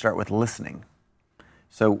they start with listening.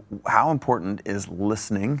 So how important is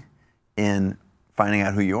listening in finding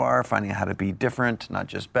out who you are, finding out how to be different, not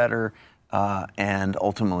just better, and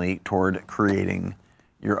ultimately toward creating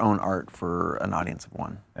your own art for an audience of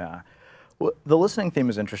one? Yeah. Well, the listening theme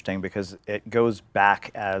is interesting because it goes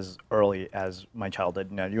back as early as my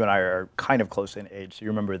childhood. Now, you and I are kind of close in age, so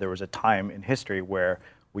you remember there was a time in history where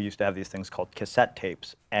we used to have these things called cassette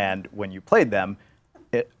tapes, and when you played them,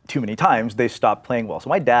 too many times, they stopped playing well. So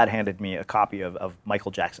my dad handed me a copy of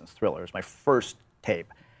Michael Jackson's Thriller. It was my first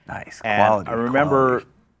tape. Nice, and quality. I remember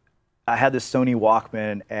I had this Sony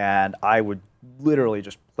Walkman, and I would literally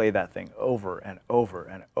just play that thing over and over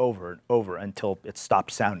and over and over until it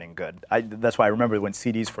stopped sounding good. That's why I remember when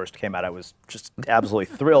CDs first came out, I was just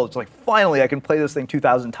absolutely thrilled. It's like, finally, I can play this thing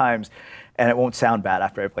 2,000 times, and it won't sound bad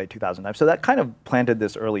after I play it 2,000 times. So that kind of planted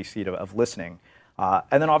this early seed of listening.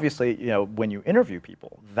 And then obviously, when you interview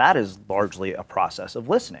people, that is largely a process of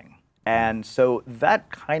listening. And so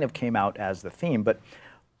that kind of came out as the theme. But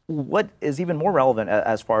what is even more relevant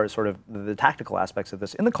as far as sort of the tactical aspects of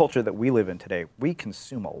this, in the culture that we live in today, we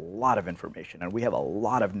consume a lot of information, and we have a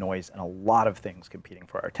lot of noise and a lot of things competing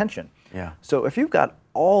for our attention. Yeah. So if you've got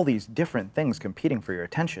all these different things competing for your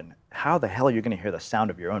attention, how the hell are you going to hear the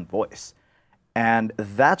sound of your own voice? And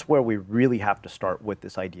that's where we really have to start with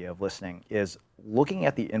this idea of listening, is looking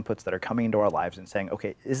at the inputs that are coming into our lives and saying,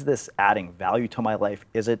 okay, is this adding value to my life?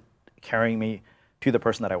 Is it carrying me to the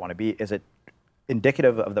person that I want to be? Is it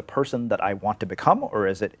indicative of the person that I want to become, or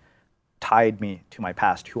is it tied me to my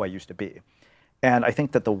past, who I used to be? And I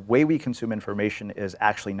think that the way we consume information is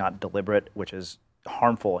actually not deliberate, which is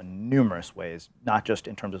harmful in numerous ways, not just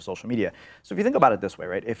in terms of social media. So if you think about it this way,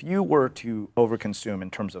 right? If you were to overconsume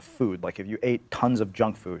in terms of food, like if you ate tons of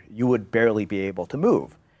junk food, you would barely be able to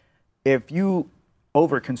move. If you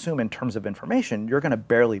overconsume in terms of information, you're going to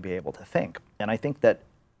barely be able to think. And I think that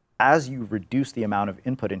as you reduce the amount of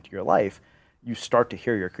input into your life, you start to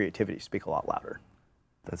hear your creativity speak a lot louder.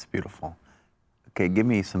 That's beautiful. Okay, give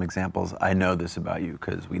me some examples. I know this about you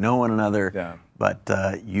because we know one another, but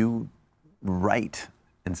you write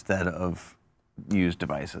instead of use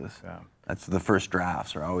devices. Yeah. That's the first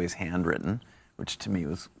drafts are always handwritten, which to me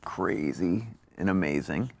was crazy and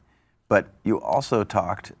amazing. But you also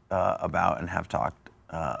talked about and have talked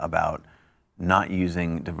about not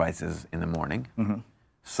using devices in the morning. Mm-hmm.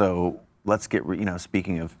 So let's get,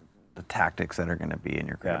 speaking of the tactics that are going to be in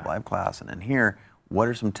your Creative Live class and in here, what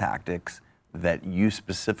are some tactics that you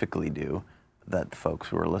specifically do that folks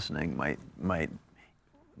who are listening might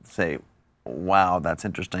say, wow, that's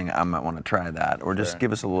interesting, I might want to try that, or just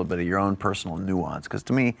give us a little bit of your own personal nuance, because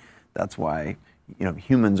to me, that's why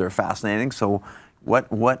humans are fascinating. So what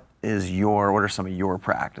are some of your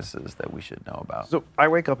practices that we should know about? So I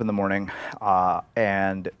wake up in the morning,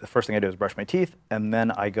 and the first thing I do is brush my teeth, and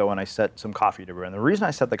then I go and I set some coffee to brew. And the reason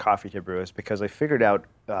I set the coffee to brew is because I figured out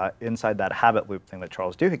inside that habit loop thing that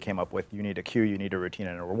Charles Duhigg came up with, you need a cue, you need a routine,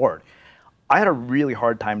 and a reward. I had a really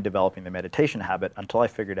hard time developing the meditation habit until I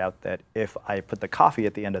figured out that if I put the coffee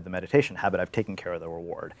at the end of the meditation habit, I've taken care of the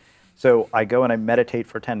reward. So I go and I meditate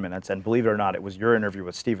for 10 minutes, and believe it or not, it was your interview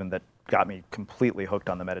with Stephen that got me completely hooked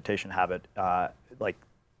on the meditation habit.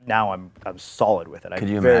 Now I'm solid with it. I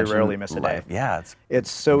very rarely miss a day. Yeah,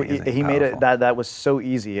 it's so amazing, he made it that was so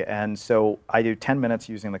easy, and so I do 10 minutes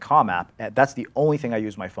using the Calm app. And that's the only thing I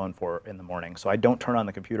use my phone for in the morning. So I don't turn on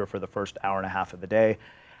the computer for the first hour and a half of the day.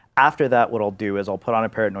 After that, what I'll do is I'll put on a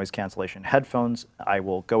pair of noise cancellation headphones. I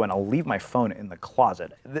will go and I'll leave my phone in the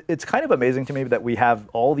closet. It's kind of amazing to me that we have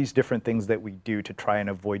all these different things that we do to try and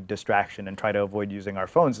avoid distraction and try to avoid using our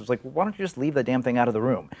phones. It's like, well, why don't you just leave the damn thing out of the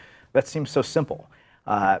room? That seems so simple.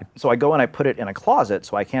 So I go and I put it in a closet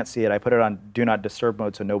so I can't see it. I put it on do not disturb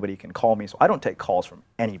mode so nobody can call me. So I don't take calls from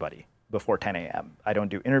anybody before 10 a.m. I don't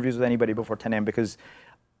do interviews with anybody before 10 a.m. because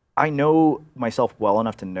I know myself well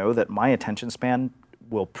enough to know that my attention span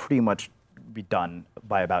will pretty much be done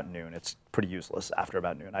by about noon. It's pretty useless after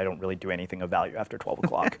about noon. I don't really do anything of value after 12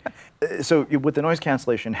 o'clock. So with the noise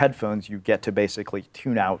cancellation headphones, you get to basically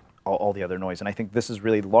tune out all the other noise. And I think this is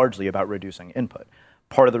really largely about reducing input.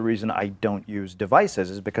 Part of the reason I don't use devices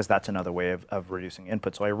is because that's another way of reducing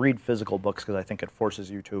input. So I read physical books because I think it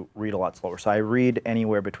forces you to read a lot slower. So I read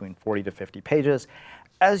anywhere between 40 to 50 pages.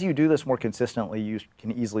 As you do this more consistently, you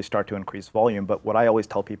can easily start to increase volume. But what I always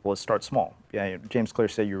tell people is start small. James Clear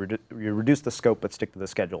said you reduce the scope but stick to the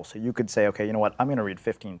schedule. So you could say, okay, you know what, I'm going to read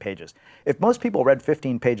 15 pages. If most people read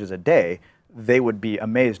 15 pages a day, they would be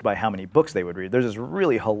amazed by how many books they would read. There's this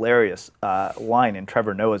really hilarious line in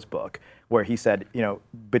Trevor Noah's book where he said,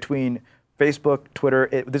 between Facebook, Twitter,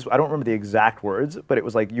 I don't remember the exact words, but it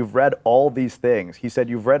was like, you've read all these things. He said,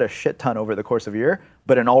 you've read a shit ton over the course of a year,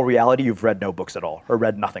 but in all reality, you've read no books at all, or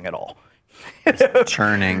read nothing at all.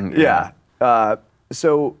 Churning. Yeah.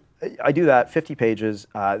 So I do that, 50 pages.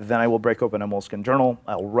 Then I will break open a Moleskine journal.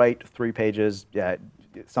 I'll write 3 pages. Yeah,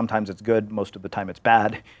 sometimes it's good. Most of the time it's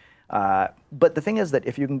bad. But the thing is that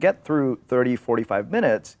if you can get through 30, 45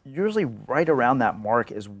 minutes, usually right around that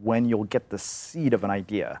mark is when you'll get the seed of an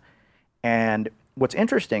idea. And what's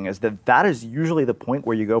interesting is that is usually the point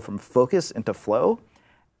where you go from focus into flow.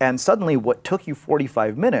 And suddenly what took you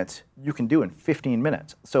 45 minutes, you can do in 15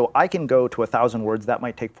 minutes. So I can go to 1,000 words, that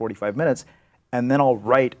might take 45 minutes, and then I'll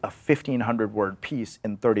write a 1,500 word piece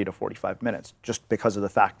in 30 to 45 minutes, just because of the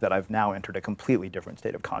fact that I've now entered a completely different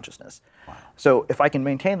state of consciousness. Wow. So if I can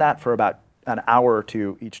maintain that for about an hour or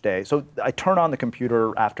two each day. So I turn on the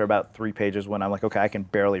computer after about 3 pages when I'm like, okay, I can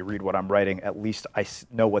barely read what I'm writing. At least I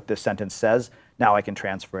know what this sentence says. Now I can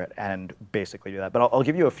transfer it and basically do that. But I'll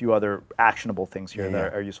give you a few other actionable things here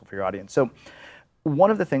that are useful for your audience. So one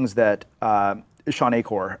of the things that Sean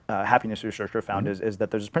Achor, happiness researcher, found is that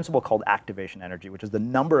there's this principle called activation energy, which is the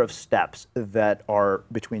number of steps that are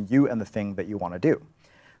between you and the thing that you want to do.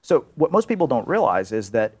 So what most people don't realize is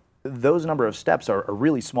that those number of steps are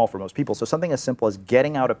really small for most people. So something as simple as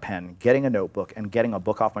getting out a pen, getting a notebook, and getting a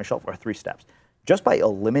book off my shelf are 3 steps. Just by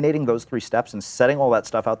eliminating those 3 steps and setting all that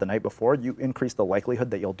stuff out the night before, you increase the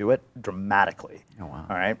likelihood that you'll do it dramatically. Oh, wow.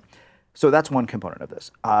 All right? So that's one component of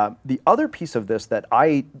this. The other piece of this that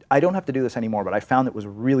I don't have to do this anymore, but I found that was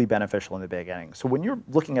really beneficial in the beginning. So when you're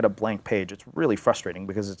looking at a blank page, it's really frustrating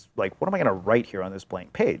because it's like, what am I going to write here on this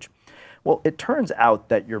blank page? Well, it turns out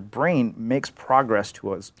that your brain makes progress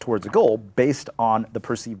towards a goal based on the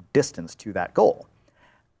perceived distance to that goal.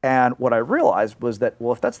 And what I realized was that,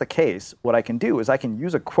 well, if that's the case, what I can do is I can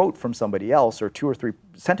use a quote from somebody else or 2 or 3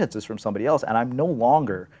 sentences from somebody else, and I'm no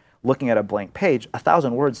longer looking at a blank page.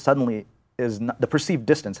 1,000 words suddenly the perceived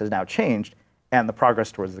distance has now changed, and the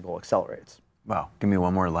progress towards the goal accelerates. Wow. Give me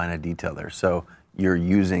one more line of detail there. So you're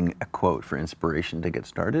using a quote for inspiration to get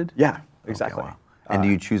started? Yeah, exactly. Okay, wow. And do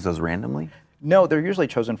you choose those randomly? No, they're usually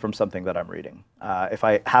chosen from something that I'm reading. If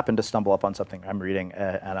I happen to stumble up on something I'm reading,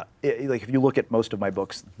 like if you look at most of my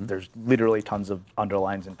books, there's literally tons of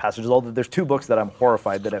underlines and passages. Although there's 2 books that I'm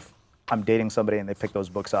horrified that if I'm dating somebody and they pick those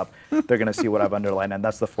books up, they're going to see what I've underlined, and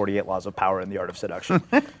that's the 48 Laws of Power and the Art of Seduction.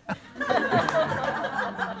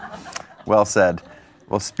 Well said.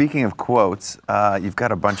 Well, speaking of quotes, you've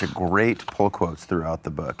got a bunch of great pull quotes throughout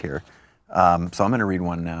the book here. So I'm going to read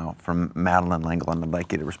one now from Madeline L'Engle, and I'd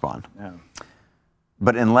like you to respond. Yeah.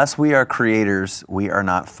 But unless we are creators, we are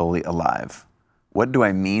not fully alive. What do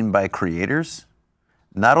I mean by creators?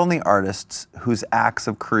 Not only artists whose acts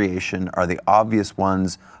of creation are the obvious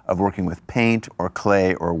ones of working with paint or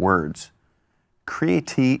clay or words.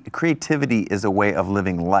 Creativity is a way of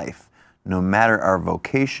living life. No matter our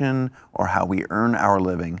vocation or how we earn our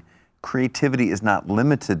living, creativity is not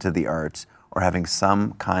limited to the arts or having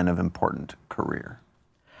some kind of important career.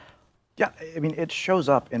 Yeah, I mean, it shows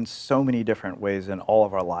up in so many different ways in all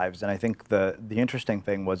of our lives. And I think the interesting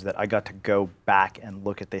thing was that I got to go back and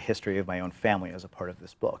look at the history of my own family as a part of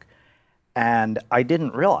this book. And I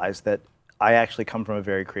didn't realize that I actually come from a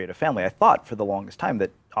very creative family. I thought for the longest time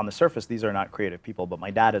that on the surface, these are not creative people, but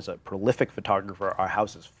my dad is a prolific photographer. Our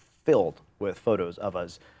house is filled with photos of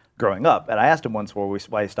us growing up. And I asked him once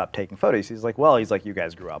why he stopped taking photos. He's like, you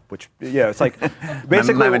guys grew up, which, it's like,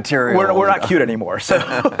 basically, my material we're not cute anymore. So,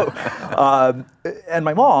 and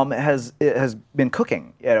my mom has been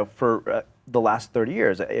cooking, for the last 30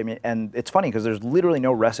 years. I mean, and it's funny because there's literally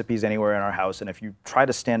no recipes anywhere in our house. And if you try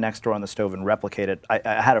to stand next to her on the stove and replicate it,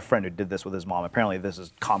 I had a friend who did this with his mom. Apparently this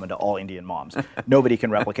is common to all Indian moms. Nobody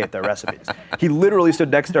can replicate their recipes. He literally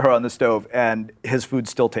stood next to her on the stove and his food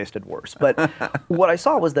still tasted worse. But what I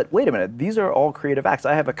saw was that, wait a minute, these are all creative acts.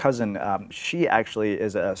 I have a cousin, she actually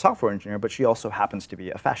is a software engineer, but she also happens to be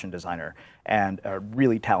a fashion designer and a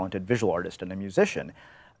really talented visual artist and a musician.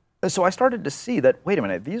 So I started to see that, wait a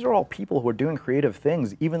minute, these are all people who are doing creative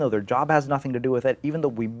things, even though their job has nothing to do with it, even though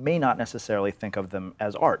we may not necessarily think of them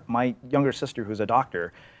as art. My younger sister, who's a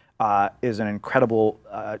doctor, is an incredible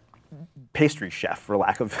pastry chef, for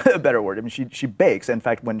lack of a better word. I mean, she bakes. In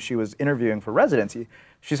fact, when she was interviewing for residency,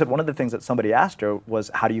 she said one of the things that somebody asked her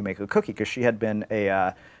was, how do you make a cookie? Because she had been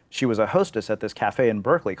she was a hostess at this cafe in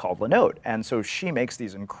Berkeley called Lenote. And so she makes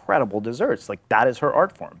these incredible desserts. Like, that is her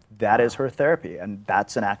art form. That is her therapy. And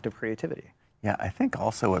that's an act of creativity. Yeah, I think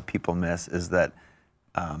also what people miss is that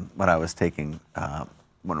when I was taking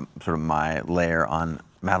sort of my layer on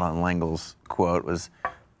Madeline L'Engle's quote was,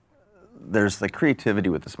 there's the creativity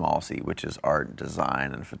with the small c, which is art and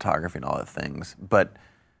design and photography and all the things. But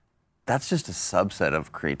that's just a subset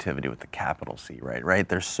of creativity with the capital C, right?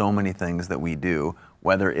 There's so many things that we do,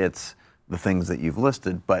 whether it's the things that you've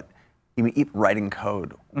listed, but even writing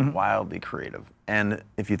code, wildly creative. And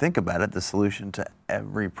if you think about it, the solution to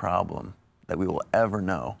every problem that we will ever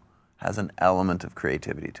know has an element of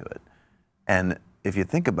creativity to it. And if you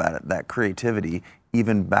think about it, that creativity,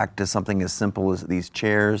 even back to something as simple as these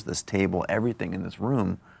chairs, this table, everything in this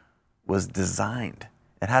room was designed.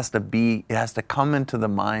 It has to come into the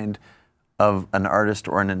mind of an artist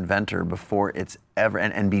or an inventor before it's ever,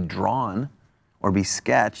 and be drawn or be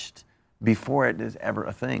sketched before it is ever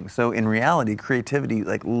a thing. So in reality, creativity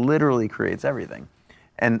literally creates everything.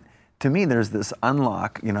 And to me, there's this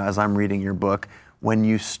unlock, as I'm reading your book, when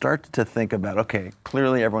you start to think about, okay,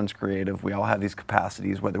 clearly everyone's creative. We all have these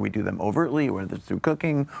capacities, whether we do them overtly, whether it's through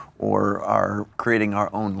cooking or are creating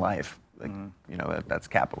our own life. That's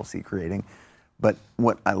capital C, creating. But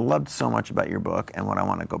what I loved so much about your book, and what I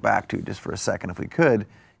want to go back to just for a second if we could,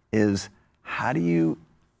 is how do you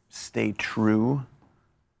stay true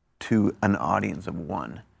to an audience of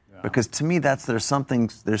one? Yeah. Because to me, there's something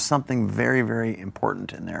very, very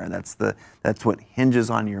important in there. That's what hinges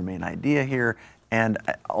on your main idea here, and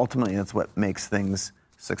ultimately that's what makes things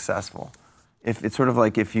successful. If it's sort of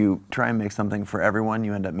like if you try and make something for everyone,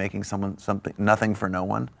 you end up making nothing for no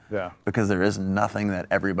one. Yeah. Because there is nothing that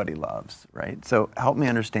everybody loves, right? So help me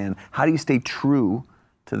understand, how do you stay true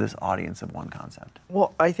to this audience of one concept?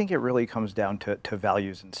 Well, I think it really comes down to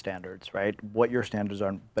values and standards, right? What your standards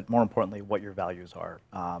are, but more importantly, what your values are.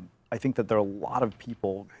 I think that there are a lot of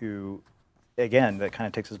people who, again, that kind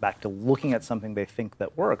of takes us back to looking at something they think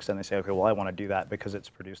that works, and they say, okay, well, I want to do that because it's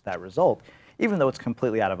produced that result, even though it's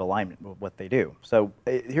completely out of alignment with what they do. So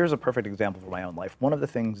here's a perfect example for my own life. One of the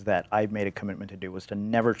things that I made a commitment to do was to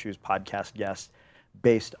never choose podcast guests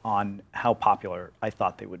based on how popular I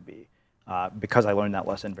thought they would be, because I learned that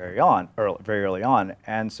lesson very early on.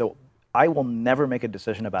 And so I will never make a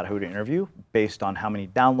decision about who to interview based on how many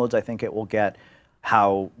downloads I think it will get,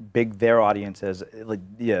 how big their audience is.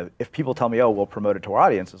 If people tell me, oh, we'll promote it to our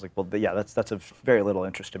audience, it's like, well, yeah, that's of very little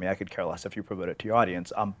interest to me. I could care less if you promote it to your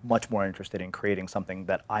audience. I'm much more interested in creating something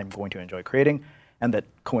that I'm going to enjoy creating and that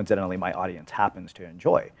coincidentally my audience happens to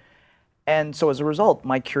enjoy. And so as a result,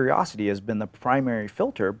 my curiosity has been the primary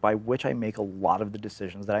filter by which I make a lot of the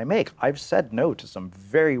decisions that I make. I've said no to some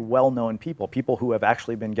very well-known people who have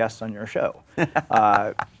actually been guests on your show.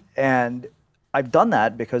 And I've done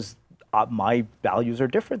that because my values are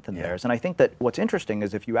different than theirs. And I think that what's interesting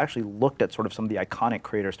is if you actually looked at sort of some of the iconic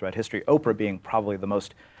creators throughout history, Oprah being probably the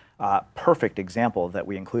most perfect example that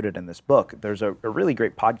we included in this book. There's a really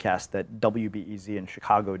great podcast that WBEZ in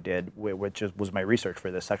Chicago did, which was my research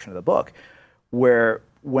for this section of the book, where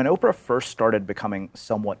when Oprah first started becoming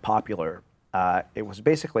somewhat popular, it was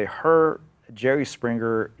basically her, Jerry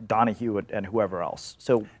Springer, Donahue, and whoever else.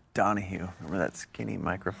 So Donahue, remember that skinny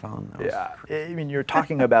microphone? Yeah, I mean, you're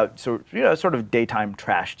talking about sort of daytime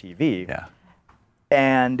trash TV. Yeah.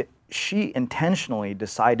 And she intentionally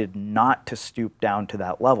decided not to stoop down to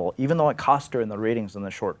that level, even though it cost her in the ratings in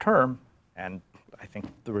the short term, and I think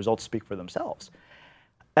the results speak for themselves.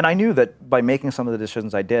 And I knew that by making some of the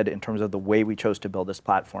decisions I did in terms of the way we chose to build this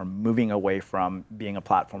platform, moving away from being a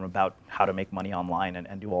platform about how to make money online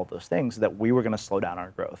and do all of those things, that we were going to slow down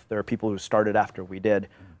our growth. There are people who started after we did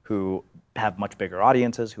who have much bigger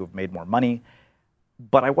audiences, who have made more money.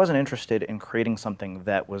 But I wasn't interested in creating something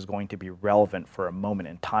that was going to be relevant for a moment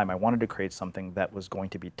in time. I wanted to create something that was going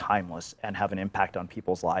to be timeless and have an impact on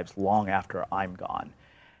people's lives long after I'm gone.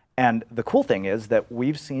 And the cool thing is that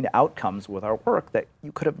we've seen outcomes with our work that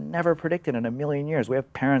you could have never predicted in a million years. We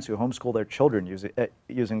have parents who homeschool their children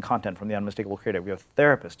using content from the Unmistakable Creative. We have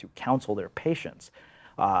therapists who counsel their patients.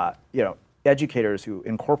 Educators who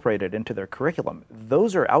incorporate it into their curriculum.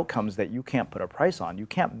 Those are outcomes that you can't put a price on. You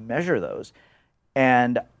can't measure those.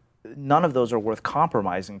 And none of those are worth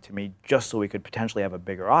compromising to me just so we could potentially have a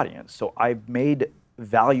bigger audience. So I've made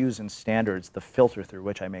values and standards the filter through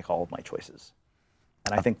which I make all of my choices.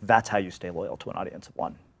 And I think that's how you stay loyal to an audience of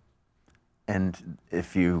one. And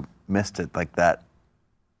if you missed it, like that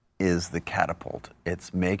is the catapult.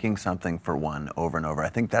 It's making something for one over and over. I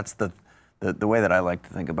think that's the way that I like to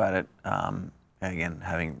think about it, again,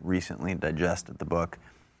 having recently digested the book,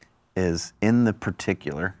 is in the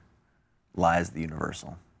particular lies the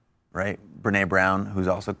universal, right? Brene Brown, who's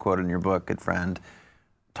also quoted in your book, good friend,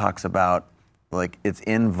 talks about like it's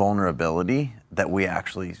in vulnerability that we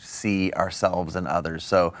actually see ourselves and others.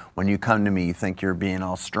 So when you come to me, you think you're being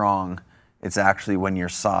all strong. It's actually when you're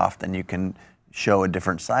soft and you can show a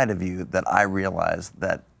different side of you that I realize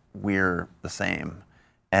that we're the same.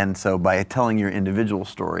 And so by telling your individual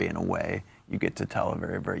story in a way, you get to tell a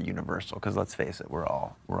very, very universal, because let's face it, we're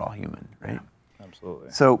all human, right? Yeah,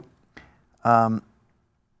 absolutely. So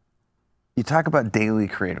you talk about daily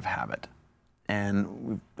creative habit.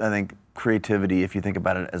 And I think creativity, if you think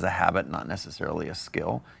about it as a habit, not necessarily a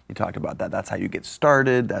skill, you talked about that. That's how you get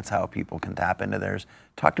started. That's how people can tap into theirs.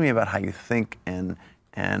 Talk to me about how you think and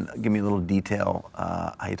give me a little detail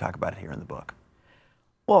how you talk about it here in the book.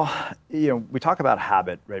 Well, we talk about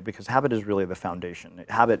habit, right? Because habit is really the foundation.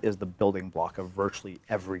 Habit is the building block of virtually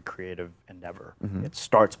every creative endeavor. Mm-hmm. It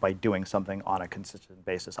starts by doing something on a consistent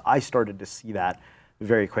basis. I started to see that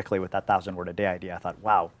very quickly with that 1,000-word-a-day idea. I thought,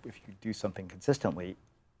 wow, if you do something consistently,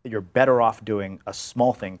 you're better off doing a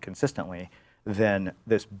small thing consistently than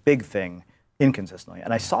this big thing inconsistently.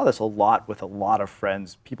 And I saw this a lot with a lot of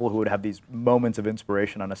friends, people who would have these moments of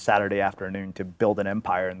inspiration on a Saturday afternoon to build an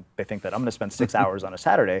empire, and they think that I'm going to spend 6 hours on a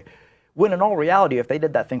Saturday, when in all reality, if they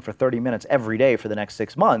did that thing for 30 minutes every day for the next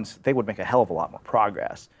 6 months, they would make a hell of a lot more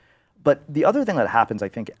progress. But the other thing that happens, I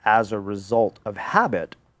think, as a result of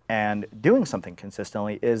habit and doing something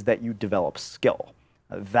consistently is that you develop skill.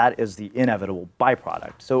 That is the inevitable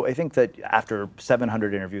byproduct. So I think that after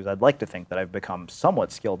 700 interviews, I'd like to think that I've become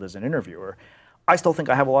somewhat skilled as an interviewer. I still think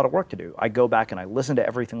I have a lot of work to do. I go back and I listen to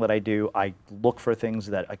everything that I do. I look for things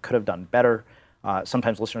that I could have done better.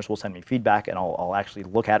 Sometimes listeners will send me feedback, and I'll actually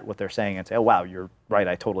look at what they're saying and say, oh, wow, you're right,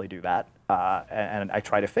 I totally do that. And I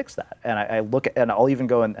try to fix that. And I look at, and I'll even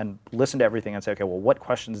go and listen to everything and say, okay, well, what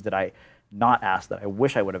questions did I not ask that I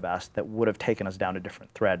wish I would have asked that would have taken us down a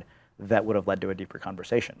different thread that would have led to a deeper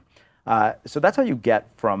conversation? So that's how you get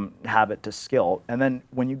from habit to skill. And then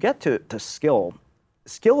when you get to skill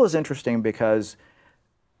is interesting because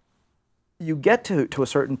you get to a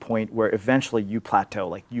certain point where eventually you plateau,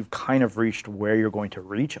 like you've kind of reached where you're going to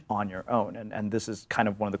reach on your own. And this is kind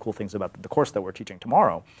of one of the cool things about the course that we're teaching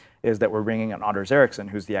tomorrow, is that we're bringing in Anders Ericsson,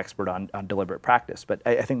 who's the expert on deliberate practice. But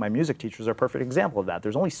I think my music teachers are a perfect example of that.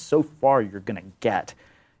 There's only so far you're going to get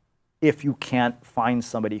if you can't find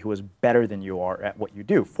somebody who is better than you are at what you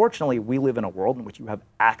do. Fortunately, we live in a world in which you have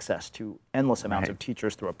access to endless amounts of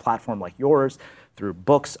teachers through a platform like yours, through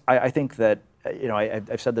books. I think that,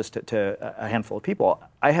 I've said this to a handful of people.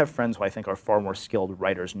 I have friends who I think are far more skilled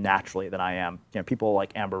writers naturally than I am. People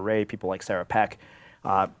like Amber Ray, people like Sarah Peck,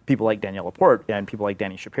 people like Danielle Laporte, and people like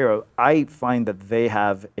Danny Shapiro. I find that they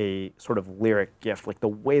have a sort of lyric gift, like the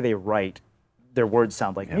way they write, their words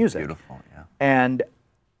sound like music. Beautiful, yeah. And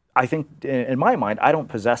I think in my mind, I don't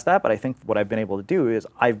possess that, but I think what I've been able to do is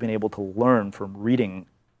I've been able to learn from reading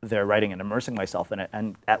their writing and immersing myself in it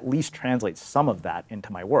and at least translate some of that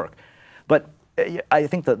into my work. But I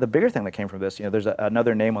think that the bigger thing that came from this, there's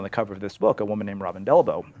another name on the cover of this book, a woman named Robin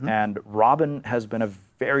Delbo. Mm-hmm. And Robin has been a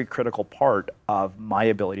very critical part of my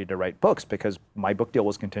ability to write books because my book deal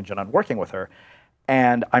was contingent on working with her.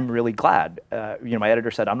 And I'm really glad. My editor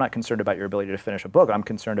said, I'm not concerned about your ability to finish a book. I'm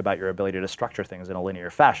concerned about your ability to structure things in a linear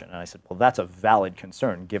fashion. And I said, well, that's a valid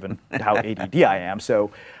concern given how ADD I am.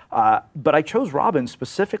 So, but I chose Robin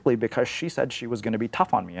specifically because she said she was going to be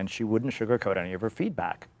tough on me and she wouldn't sugarcoat any of her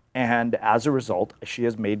feedback. And as a result, she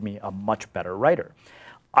has made me a much better writer.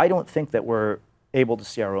 I don't think that we're able to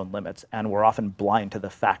see our own limits, and we're often blind to the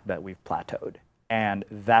fact that we've plateaued. And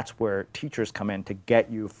that's where teachers come in to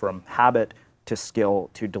get you from habit to skill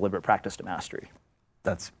to deliberate practice to mastery.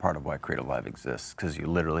 That's part of why Creative Live exists, because you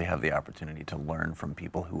literally have the opportunity to learn from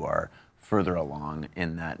people who are further along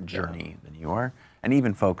in that journey than you are. And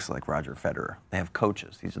even folks like Roger Federer, they have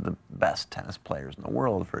coaches. These are the best tennis players in the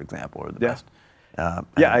world, for example, or the best. I'm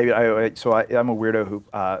a weirdo who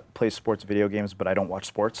plays sports video games, but I don't watch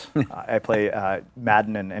sports. I play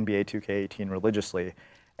Madden and NBA 2K18 religiously,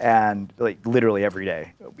 and like literally every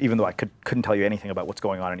day, even though I couldn't tell you anything about what's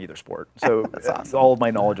going on in either sport. So That's awesome. All of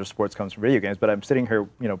my knowledge of sports comes from video games. But I'm sitting here,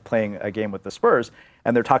 playing a game with the Spurs,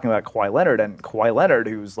 and they're talking about Kawhi Leonard, and Kawhi Leonard,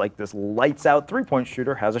 who's like this lights-out three-point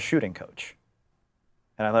shooter, has a shooting coach.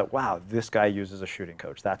 And I thought, wow, this guy uses a shooting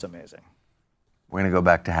coach. That's amazing. We're going to go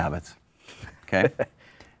back to habits. Okay,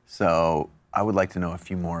 so I would like to know a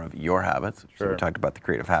few more of your habits. Sure. So we talked about the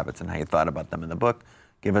creative habits and how you thought about them in the book.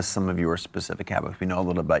 Give us some of your specific habits. We know a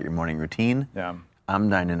little about your morning routine. Yeah. I'm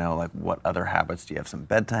dying to know, what other habits? Do you have some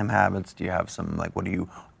bedtime habits? Do you have some, what do you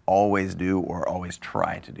always do or always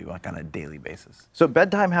try to do, on a daily basis? So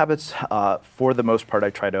bedtime habits, for the most part,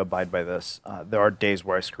 I try to abide by this. There are days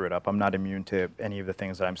where I screw it up. I'm not immune to any of the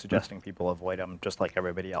things that I'm suggesting people avoid. I'm just like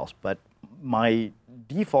everybody else. But my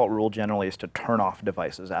default rule generally is to turn off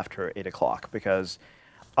devices after 8 o'clock because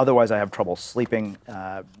otherwise I have trouble sleeping.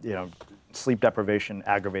 Sleep deprivation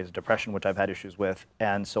aggravates depression, which I've had issues with.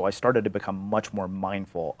 And so I started to become much more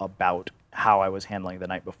mindful about how I was handling the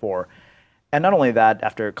night before. And not only that,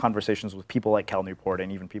 after conversations with people like Cal Newport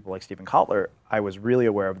and even people like Stephen Kotler, I was really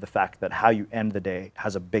aware of the fact that how you end the day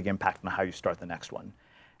has a big impact on how you start the next one.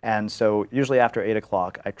 And so usually after 8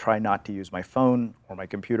 o'clock, I try not to use my phone or my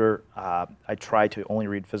computer. I try to only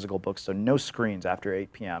read physical books, so no screens after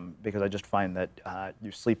 8 p.m. because I just find that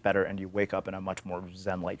you sleep better and you wake up in a much more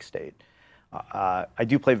zen-like state. I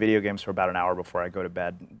do play video games for about an hour before I go to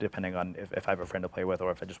bed, depending on if I have a friend to play with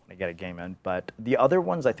or if I just want to get a game in. But the other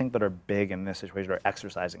ones I think that are big in this situation are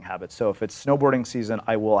exercising habits. So if it's snowboarding season,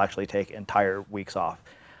 I will actually take entire weeks off.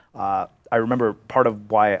 I remember part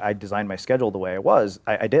of why I designed my schedule the way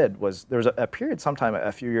I did was there was a period sometime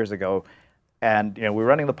a few years ago, and we were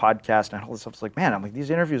running the podcast and all this stuff. It's like, man, I'm like, these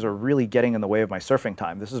interviews are really getting in the way of my surfing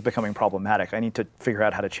time. This is becoming problematic. I need to figure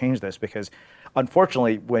out how to change this because,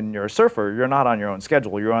 unfortunately, when you're a surfer, you're not on your own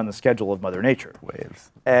schedule. You're on the schedule of Mother Nature.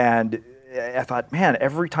 Waves. And I thought, man,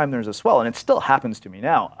 every time there's a swell, and it still happens to me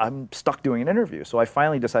now, I'm stuck doing an interview. So I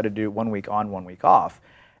finally decided to do 1 week on, 1 week off.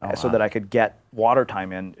 So that I could get water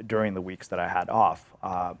time in during the weeks that I had off.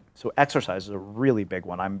 So exercise is a really big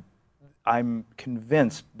one. I'm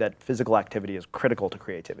convinced that physical activity is critical to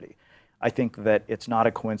creativity. I think that it's not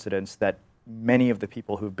a coincidence that many of the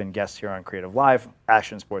people who've been guests here on Creative Live,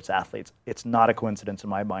 action sports athletes, it's not a coincidence in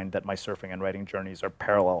my mind that my surfing and writing journeys are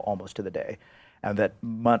parallel almost to the day, and that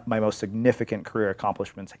my most significant career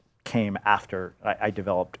accomplishments came after I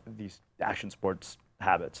developed these action sports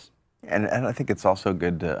habits. And I think it's also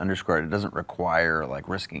good to underscore it doesn't require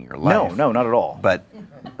risking your life. No, not at all. But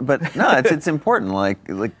no, it's important.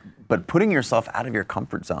 But putting yourself out of your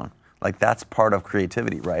comfort zone, that's part of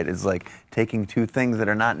creativity, right? It's taking two things that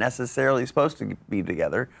are not necessarily supposed to be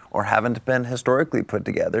together or haven't been historically put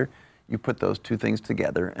together. You put those two things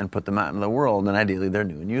together and put them out in the world, and ideally they're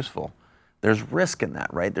new and useful. There's risk in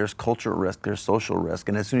that, right? There's cultural risk, there's social risk,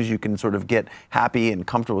 and as soon as you can sort of get happy and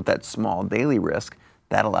comfortable with that small daily risk,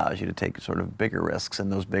 that allows you to take sort of bigger risks,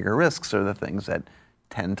 and those bigger risks are the things that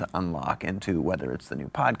tend to unlock into whether it's the new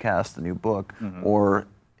podcast, the new book, or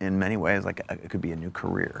in many ways, it could be a new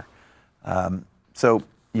career. So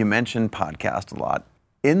you mentioned podcast a lot.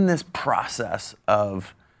 In this process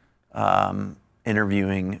of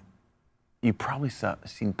interviewing, you probably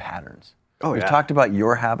seen patterns. Oh, We've talked about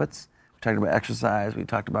your habits. We talked about exercise. We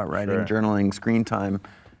talked about writing, journaling, screen time.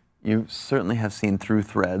 You certainly have seen through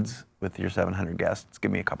threads with your 700 guests.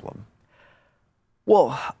 Give me a couple of them.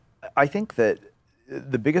 Well, I think that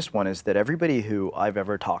The biggest one is that everybody who I've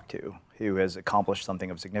ever talked to who has accomplished something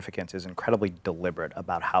of significance is incredibly deliberate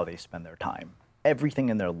about how they spend their time. Everything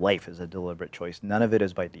in their life is a deliberate choice. None of it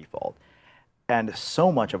is by default. And so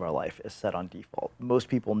much of our life is set on default. Most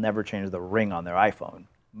people never change the ring on their iPhone.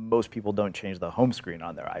 Most people don't change the home screen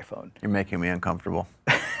on their iPhone. You're making me uncomfortable.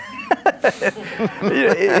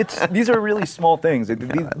 These are really small things.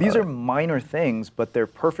 These are minor things, but they're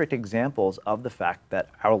perfect examples of the fact that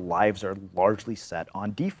our lives are largely set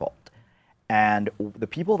on default. And the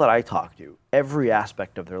people that I talk to, every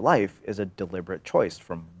aspect of their life is a deliberate choice,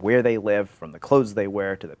 from where they live, from the clothes they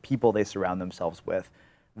wear, to the people they surround themselves with.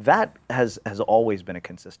 That has always been a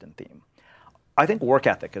consistent theme. I think work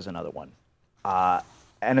ethic is another one.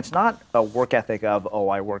 And it's not a work ethic of,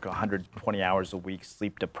 I work 120 hours a week,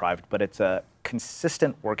 sleep deprived, but it's a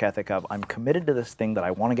consistent work ethic of, I'm committed to this thing that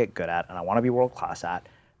I want to get good at and I want to be world class at,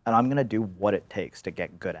 and I'm going to do what it takes to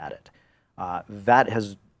get good at it. That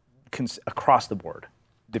has, across the board,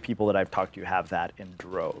 the people that I've talked to have that in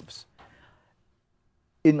droves.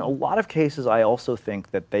 In a lot of cases, I also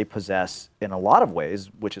think that they possess, in a lot of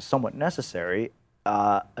ways, which is somewhat necessary,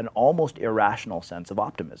 an almost irrational sense of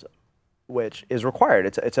optimism, which is required.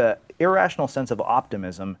 It's an irrational sense of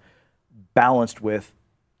optimism balanced with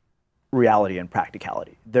reality and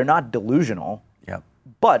practicality. They're not delusional,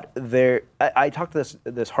 but they're. I talked to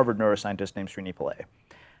this Harvard neuroscientist named Srinivas Rao.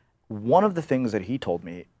 One of the things that he told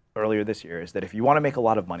me earlier this year is that if you want to make a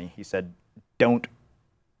lot of money, he said, don't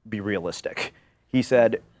be realistic. He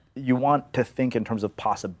said, you want to think in terms of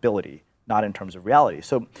possibility, not in terms of reality.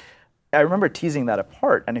 So I remember teasing that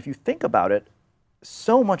apart, and if you think about it,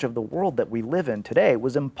 so much of the world that we live in today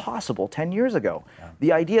was impossible 10 years ago. Yeah.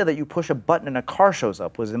 The idea that you push a button and a car shows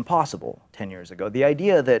up was impossible 10 years ago. The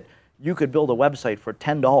idea that you could build a website for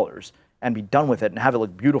 $10 and be done with it and have it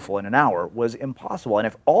look beautiful in an hour was impossible. And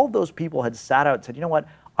if all those people had sat out and said, you know what,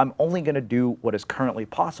 I'm only going to do what is currently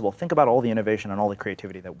possible, think about all the innovation and all the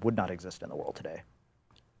creativity that would not exist in the world today.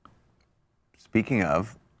 Speaking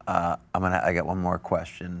of, I got one more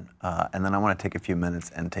question, and then I want to take a few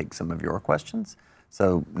minutes and take some of your questions.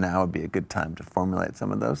 So now would be a good time to formulate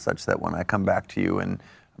some of those, such that when I come back to you in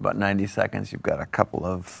about 90 seconds, you've got a couple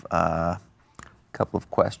of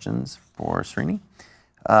questions for Srini.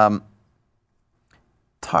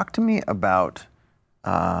 Talk to me about.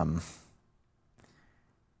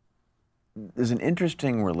 There's an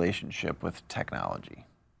interesting relationship with technology.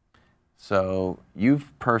 So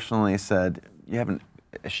you've personally said you haven't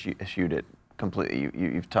eschewed it completely.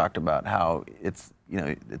 You've talked about how it's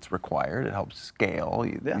required. It helps scale.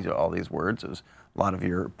 These are all these words. It was a lot of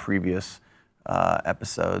your previous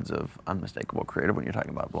episodes of Unmistakable Creative when you're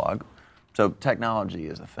talking about blog. So technology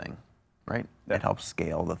is a thing, right? Yeah. It helps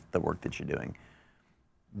scale the work that you're doing.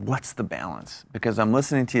 What's the balance? Because I'm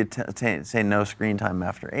listening to you say no screen time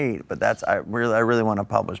after 8, but I really want to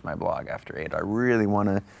publish my blog after 8. I really want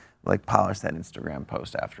to polish that Instagram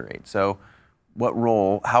post after 8. So what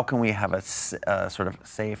role, how can we have a sort of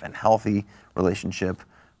safe and healthy relationship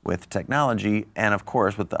with technology, and of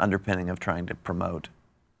course with the underpinning of trying to promote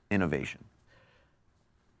innovation?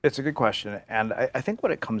 It's a good question, and I think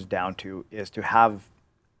what it comes down to is to have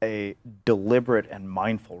a deliberate and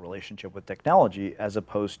mindful relationship with technology as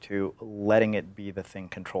opposed to letting it be the thing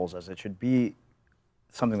controls us. It should be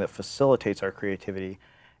something that facilitates our creativity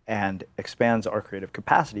and expands our creative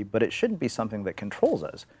capacity, but it shouldn't be something that controls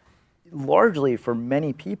us. Largely, for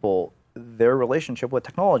many people, their relationship with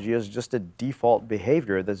technology is just a default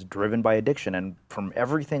behavior that's driven by addiction. And from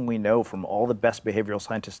everything we know from all the best behavioral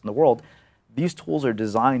scientists in the world, these tools are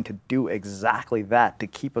designed to do exactly that, to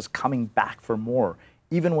keep us coming back for more,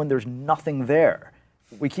 even when there's nothing there.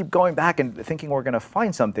 We keep going back and thinking we're going to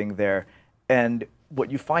find something there, and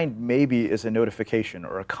what you find maybe is a notification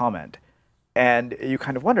or a comment. And you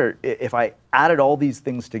kind of wonder, if I added all these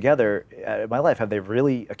things together in my life, have they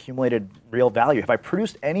really accumulated real value? Have I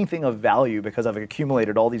produced anything of value because I've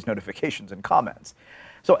accumulated all these notifications and comments?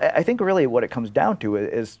 So I think really what it comes down to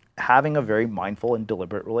is having a very mindful and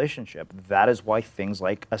deliberate relationship. That is why things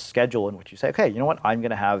like a schedule in which you say, okay, you know what, I'm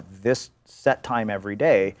going to have this set time every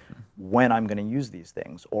day when I'm going to use these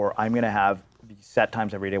things, or I'm going to have these set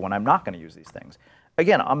times every day when I'm not going to use these things.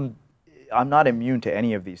 Again, I'm not immune to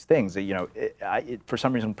any of these things. For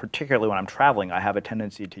some reason, particularly when I'm traveling, I have a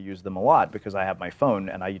tendency to use them a lot because I have my phone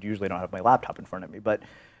and I usually don't have my laptop in front of me. But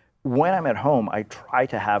when I'm at home, I try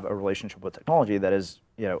to have a relationship with technology that is,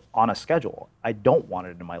 on a schedule. I don't want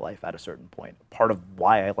it in my life at a certain point. Part of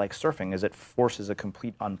why I like surfing is it forces a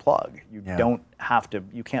complete unplug.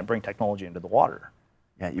 You can't bring technology into the water.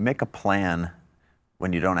 Yeah, you make a plan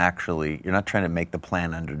when you're not trying to make the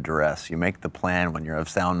plan under duress. You make the plan when you're of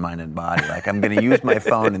sound mind and body. Like, I'm going to use my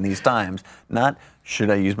phone in these times, not should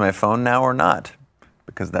I use my phone now or not?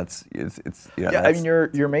 Because I mean,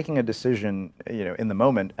 you're making a decision, in the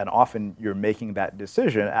moment, and often you're making that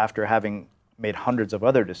decision after having made hundreds of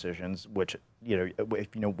other decisions, which,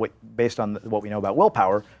 based on what we know about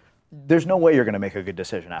willpower, there's no way you're going to make a good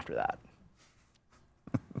decision after that.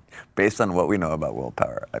 Based on what we know about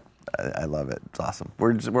willpower, I love it. It's awesome.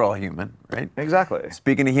 We're all human, right? Exactly.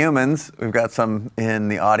 Speaking of humans, we've got some in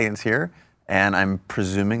the audience here, and I'm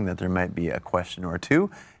presuming that there might be a question or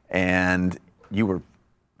two. And you were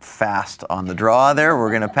fast on the draw there. We're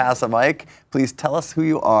going to pass a mic. Please tell us who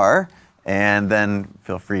you are, and then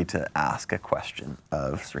feel free to ask a question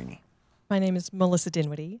of Srini. My name is Melissa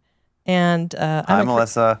Dinwiddie, and Hi,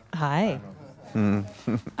 Melissa. Hi.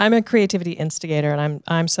 I'm a creativity instigator, and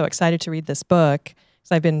I'm so excited to read this book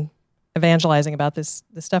because I've been evangelizing about this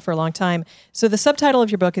stuff for a long time. So the subtitle of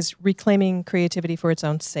your book is Reclaiming Creativity for Its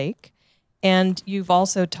Own Sake, and you've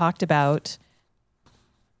also talked about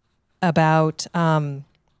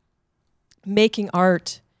making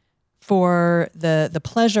art for the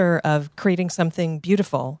pleasure of creating something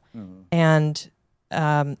beautiful, and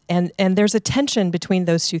there's a tension between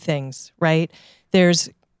those two things, right?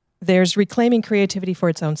 There's reclaiming creativity for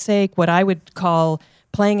its own sake, what I would call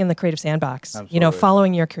playing in the creative sandbox. Absolutely.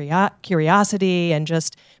 Following your curiosity and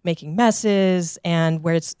just making messes, and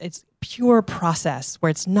where it's pure process, where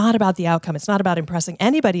it's not about the outcome, it's not about impressing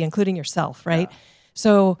anybody, including yourself, right? Yeah.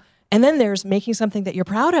 So, and then there's making something that you're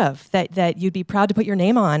proud of, that you'd be proud to put your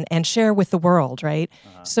name on and share with the world, right?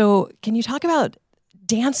 Uh-huh. So can you talk about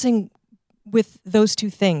dancing with those two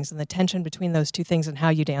things and the tension between those two things and how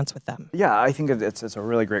you dance with them? Yeah, I think it's a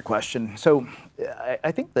really great question. So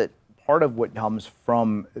I think that part of what comes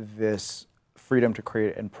from this freedom to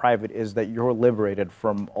create in private is that you're liberated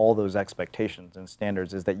from all those expectations and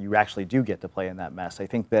standards, is that you actually do get to play in that mess. I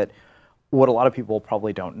think that what a lot of people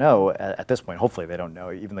probably don't know at this point, hopefully they don't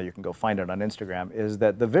know, even though you can go find it on Instagram, is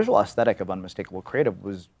that the visual aesthetic of Unmistakable Creative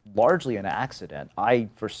was largely an accident. I,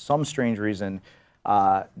 for some strange reason,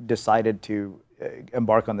 decided to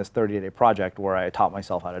embark on this 30-day project where I taught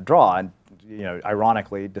myself how to draw. And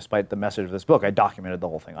ironically, despite the message of this book, I documented the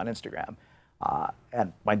whole thing on Instagram.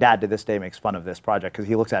 And my dad to this day makes fun of this project because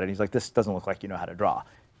he looks at it and he's like, this doesn't look like you know how to draw.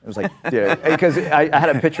 It was like, because I had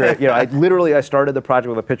a picture, I started the project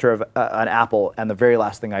with a picture of an apple, and the very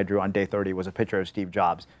last thing I drew on day 30 was a picture of Steve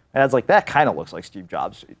Jobs. And I was like, that kind of looks like Steve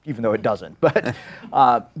Jobs, even though it doesn't. But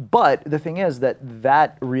the thing is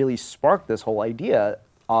that really sparked this whole idea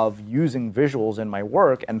of using visuals in my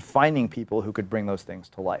work and finding people who could bring those things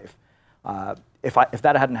to life. If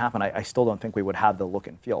that hadn't happened, I still don't think we would have the look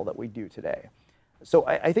and feel that we do today. So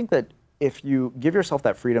I think that if you give yourself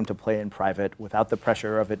that freedom to play in private without the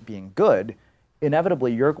pressure of it being good,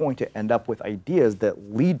 inevitably you're going to end up with ideas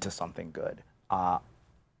that lead to something good.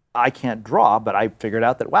 I can't draw, but I figured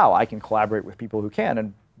out that, wow, I can collaborate with people who can,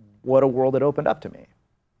 and what a world it opened up to me.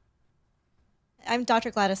 I'm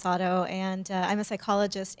Dr. Gladys Otto, and I'm a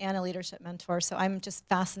psychologist and a leadership mentor, so I'm just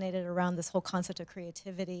fascinated around this whole concept of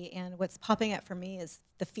creativity, and what's popping up for me is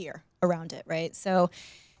the fear around it, right? So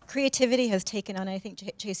creativity has taken on, I think,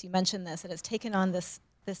 Chase, you mentioned this, that it's taken on this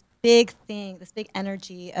big thing, this big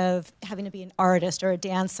energy of having to be an artist or a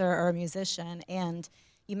dancer or a musician, and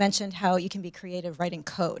you mentioned how you can be creative writing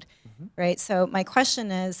code, right? So my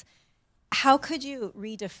question is, how could you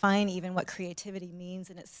redefine even what creativity means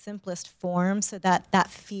in its simplest form so that that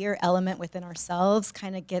fear element within ourselves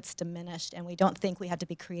kind of gets diminished and we don't think we have to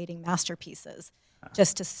be creating masterpieces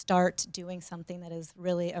just to start doing something that is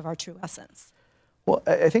really of our true essence? Well,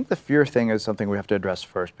 I think the fear thing is something we have to address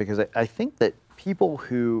first, because I think that people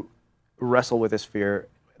who wrestle with this fear,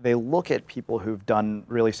 they look at people who've done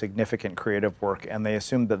really significant creative work and they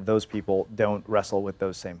assume that those people don't wrestle with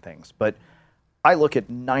those same things. But I look at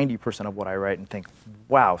 90% of what I write and think,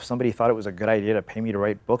 wow, if somebody thought it was a good idea to pay me to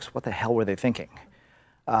write books, what the hell were they thinking?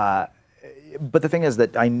 But the thing is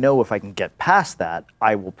that I know if I can get past that,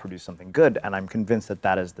 I will produce something good, and I'm convinced that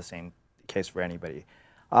that is the same case for anybody.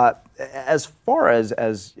 As far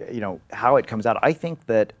as how it comes out, I think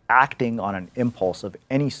that acting on an impulse of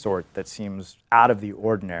any sort that seems out of the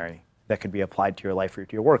ordinary that could be applied to your life or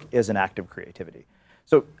to your work is an act of creativity.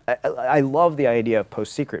 So I love the idea of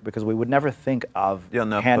Post Secret, because we would never think of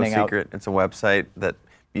handing out. Post Secret, it's a website that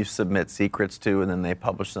you submit secrets to, and then they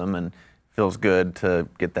publish them, and it feels good to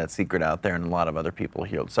get that secret out there, and a lot of other people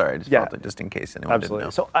healed. Sorry, I just felt it just in case anyone didn't know.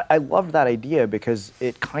 So I loved that idea because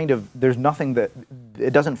it there's nothing that,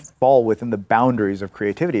 it doesn't fall within the boundaries of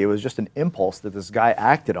creativity. It was just an impulse that this guy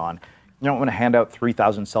acted on. You don't want to hand out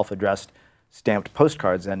 3,000 self-addressed stamped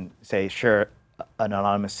postcards and say, share an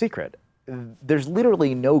anonymous secret. There's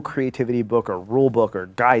literally no creativity book or rule book or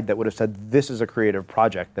guide that would have said this is a creative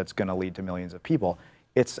project that's going to lead to millions of people.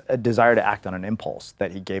 It's a desire to act on an impulse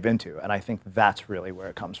that he gave into, and I think that's really where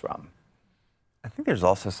it comes from. I think there's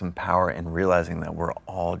also some power in realizing that we're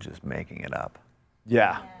all just making it up.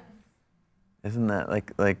 Yeah. Isn't that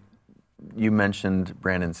like you mentioned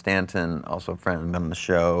Brandon Stanton, also a friend on the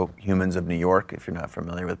show, Humans of New York. If you're not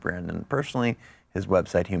familiar with Brandon personally, his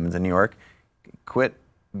website, Humans of New York, quit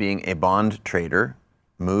being a bond trader,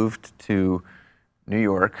 moved to New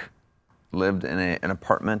York, lived in an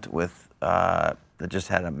apartment with that just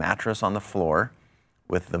had a mattress on the floor,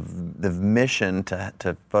 with the mission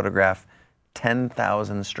to photograph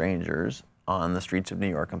 10,000 strangers on the streets of New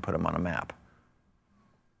York and put them on a map.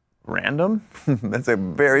 Random? That's a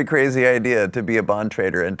very crazy idea, to be a bond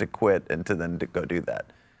trader and to quit and to then to go do that.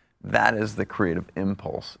 That is the creative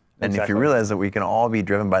impulse. And Exactly. if you realize that we can all be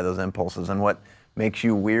driven by those impulses, and what makes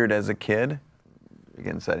you weird as a kid,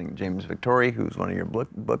 again, citing James Victory, who's one of your book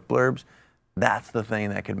blurbs, that's the thing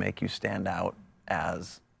that could make you stand out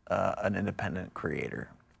as an independent creator.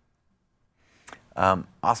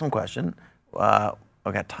 Awesome question. I've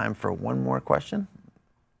got time for one more question.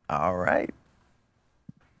 All right.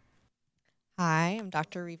 Hi, I'm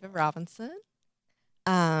Dr. Reva Robinson.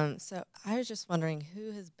 So I was just wondering,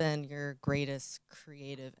 who has been your greatest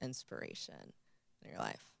creative inspiration in your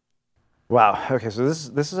life? Wow. Okay, so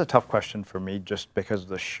this is a tough question for me, just because of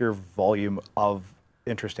the sheer volume of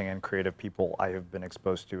interesting and creative people I have been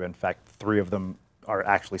exposed to. In fact, 3 of them are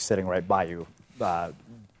actually sitting right by you. The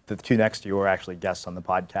 2 next to you are actually guests on the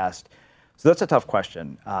podcast. So that's a tough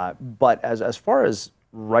question. But as far as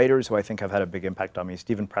writers who I think have had a big impact on me,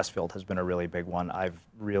 Stephen Pressfield has been a really big one. I've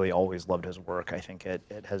really always loved his work. I think it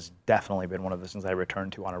has definitely been one of the things I return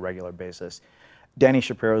to on a regular basis. Dani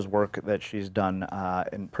Shapiro's work that she's done,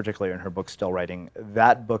 and particularly in her book Still Writing,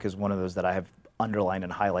 that book is one of those that I have underlined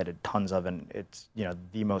and highlighted tons of, and it's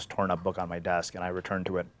the most torn up book on my desk, and I return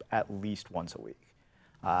to it at least once a week.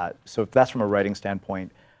 So if that's from a writing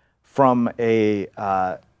standpoint. From a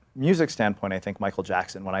music standpoint, I think Michael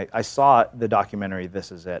Jackson. When I saw the documentary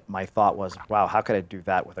This Is It, my thought was, wow, how could I do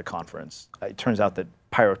that with a conference? It turns out that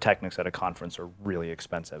pyrotechnics at a conference are really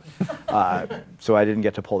expensive. So I didn't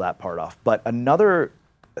get to pull that part off. But another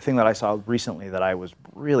thing that I saw recently that I was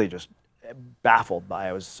really just baffled by,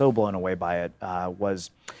 I was so blown away by it,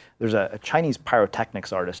 was there's a Chinese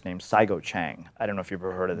pyrotechnics artist named Saigo Chang. I don't know if you've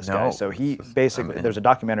ever heard of this guy. So he basically, there's a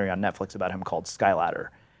documentary on Netflix about him called Skyladder.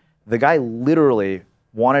 The guy literally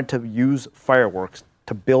wanted to use fireworks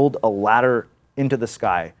to build a ladder into the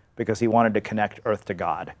sky because he wanted to connect Earth to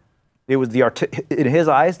God. It was in his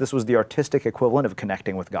eyes, this was the artistic equivalent of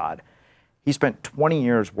connecting with God. He spent 20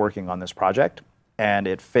 years working on this project, and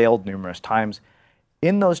it failed numerous times.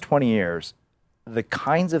 In those 20 years, the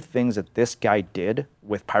kinds of things that this guy did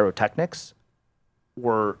with pyrotechnics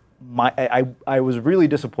were I was really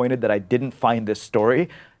disappointed that I didn't find this story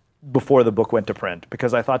before the book went to print,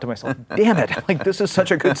 because I thought to myself, damn it, like this is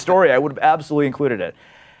such a good story. I would have absolutely included it.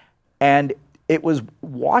 And it was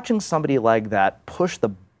watching somebody like that push the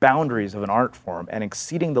boundaries of an art form and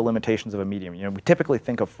exceeding the limitations of a medium. We typically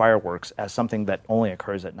think of fireworks as something that only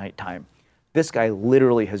occurs at nighttime. This guy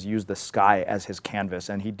literally has used the sky as his canvas,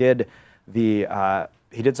 and he did the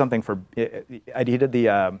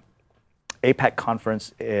APEC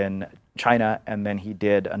conference in China, and then he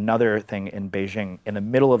did another thing in Beijing in the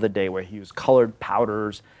middle of the day where he used colored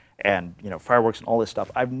powders and fireworks and all this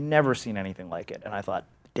stuff. I've never seen anything like it, and I thought,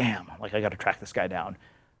 damn, like I got to track this guy down.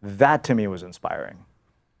 That to me was inspiring.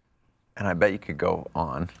 And I bet you could go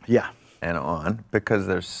on. Yeah. And on, because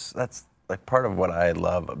that's like part of what I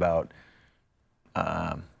love about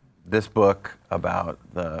this book, about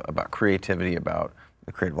creativity, about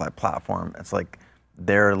the Creative Live platform. It's like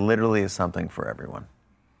there literally is something for everyone.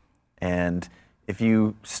 And if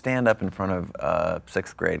you stand up in front of a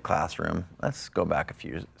 6th grade classroom, let's go back a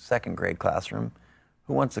few years, 2nd grade classroom,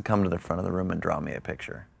 who wants to come to the front of the room and draw me a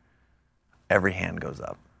picture? Every hand goes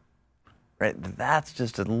up, right? That's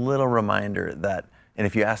just a little reminder that, and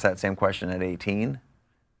if you ask that same question at 18,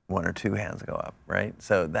 1 or 2 hands go up, right?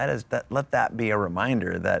 So let that be a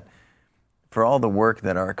reminder that for all the work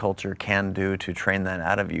that our culture can do to train that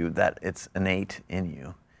out of you, that it's innate in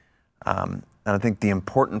you. And I think the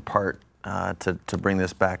important part to bring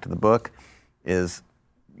this back to the book is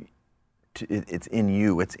it's in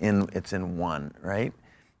you, it's in one, right?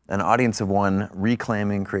 An audience of one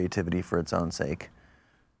reclaiming creativity for its own sake.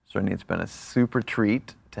 Srini, it's been a super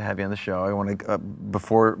treat to have you on the show. I want to,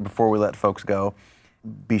 before we let folks go,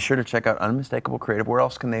 be sure to check out Unmistakable Creative. Where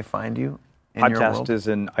else can they find you? in your Podcast world? is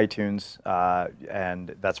in iTunes,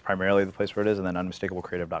 and that's primarily the place where it is, and then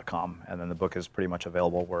unmistakablecreative.com. And then the book is pretty much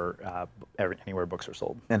available anywhere books are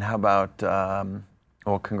sold. And how about,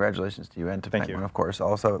 well, congratulations to you and to Thank Penguin, you. of course.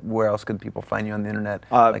 Also, where else can people find you on the internet?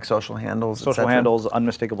 Like social handles, et Social cetera? handles,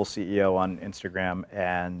 Unmistakable CEO on Instagram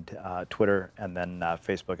and Twitter, and then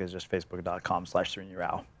Facebook is just facebook.com/Srinivas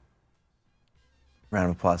Rao. Round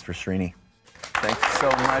of applause for Srini. Thanks so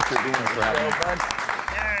much for being here.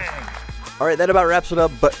 All right, that about wraps it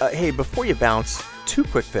up. But hey, before you bounce, two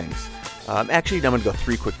quick things. Actually, I'm going to go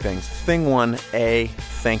three quick things. Thing one,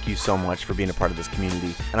 thank you so much for being a part of this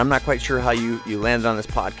community. And I'm not quite sure how you landed on this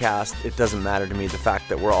podcast. It doesn't matter to me. The fact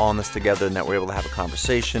that we're all in this together and that we're able to have a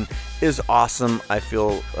conversation is awesome. I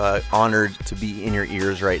feel honored to be in your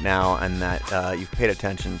ears right now, and that you've paid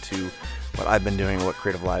attention to what I've been doing, what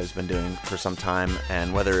Creative Live has been doing for some time.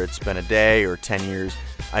 And whether it's been a day or 10 years,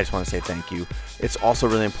 I just want to say thank you. It's also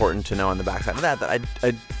really important to know on the backside of that I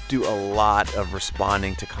do a lot of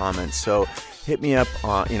responding to comments. So hit me up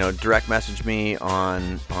on, direct message me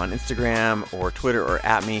on Instagram or Twitter or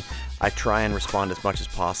at me. I try and respond as much as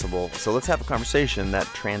possible. So let's have a conversation that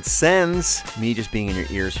transcends me just being in your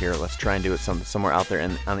ears here. Let's try and do it somewhere out there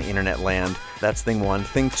on the internet land. That's thing one.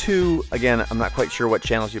 Thing two, again, I'm not quite sure what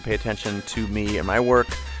channels you pay attention to me and my work,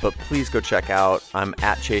 but please go check out. I'm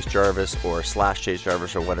at Chase Jarvis or /Chase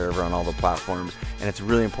Jarvis or whatever on all the platforms. And it's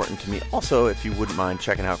really important to me also, if you wouldn't mind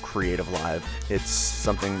checking out Creative Live. It's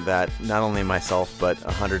something that not only myself, but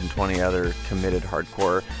 120 other committed,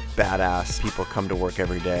 hardcore, badass people come to work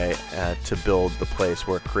every day to build the place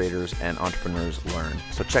where creators and entrepreneurs learn.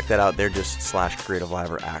 So check that out. They're just /Creative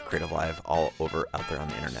Live or at Creative Live all over out there on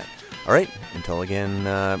the internet. All right, until again,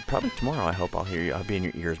 probably tomorrow. I hope I'll hear you. I'll be in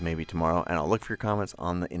your ears maybe tomorrow, and I'll look for your comments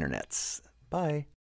on the internets. Bye.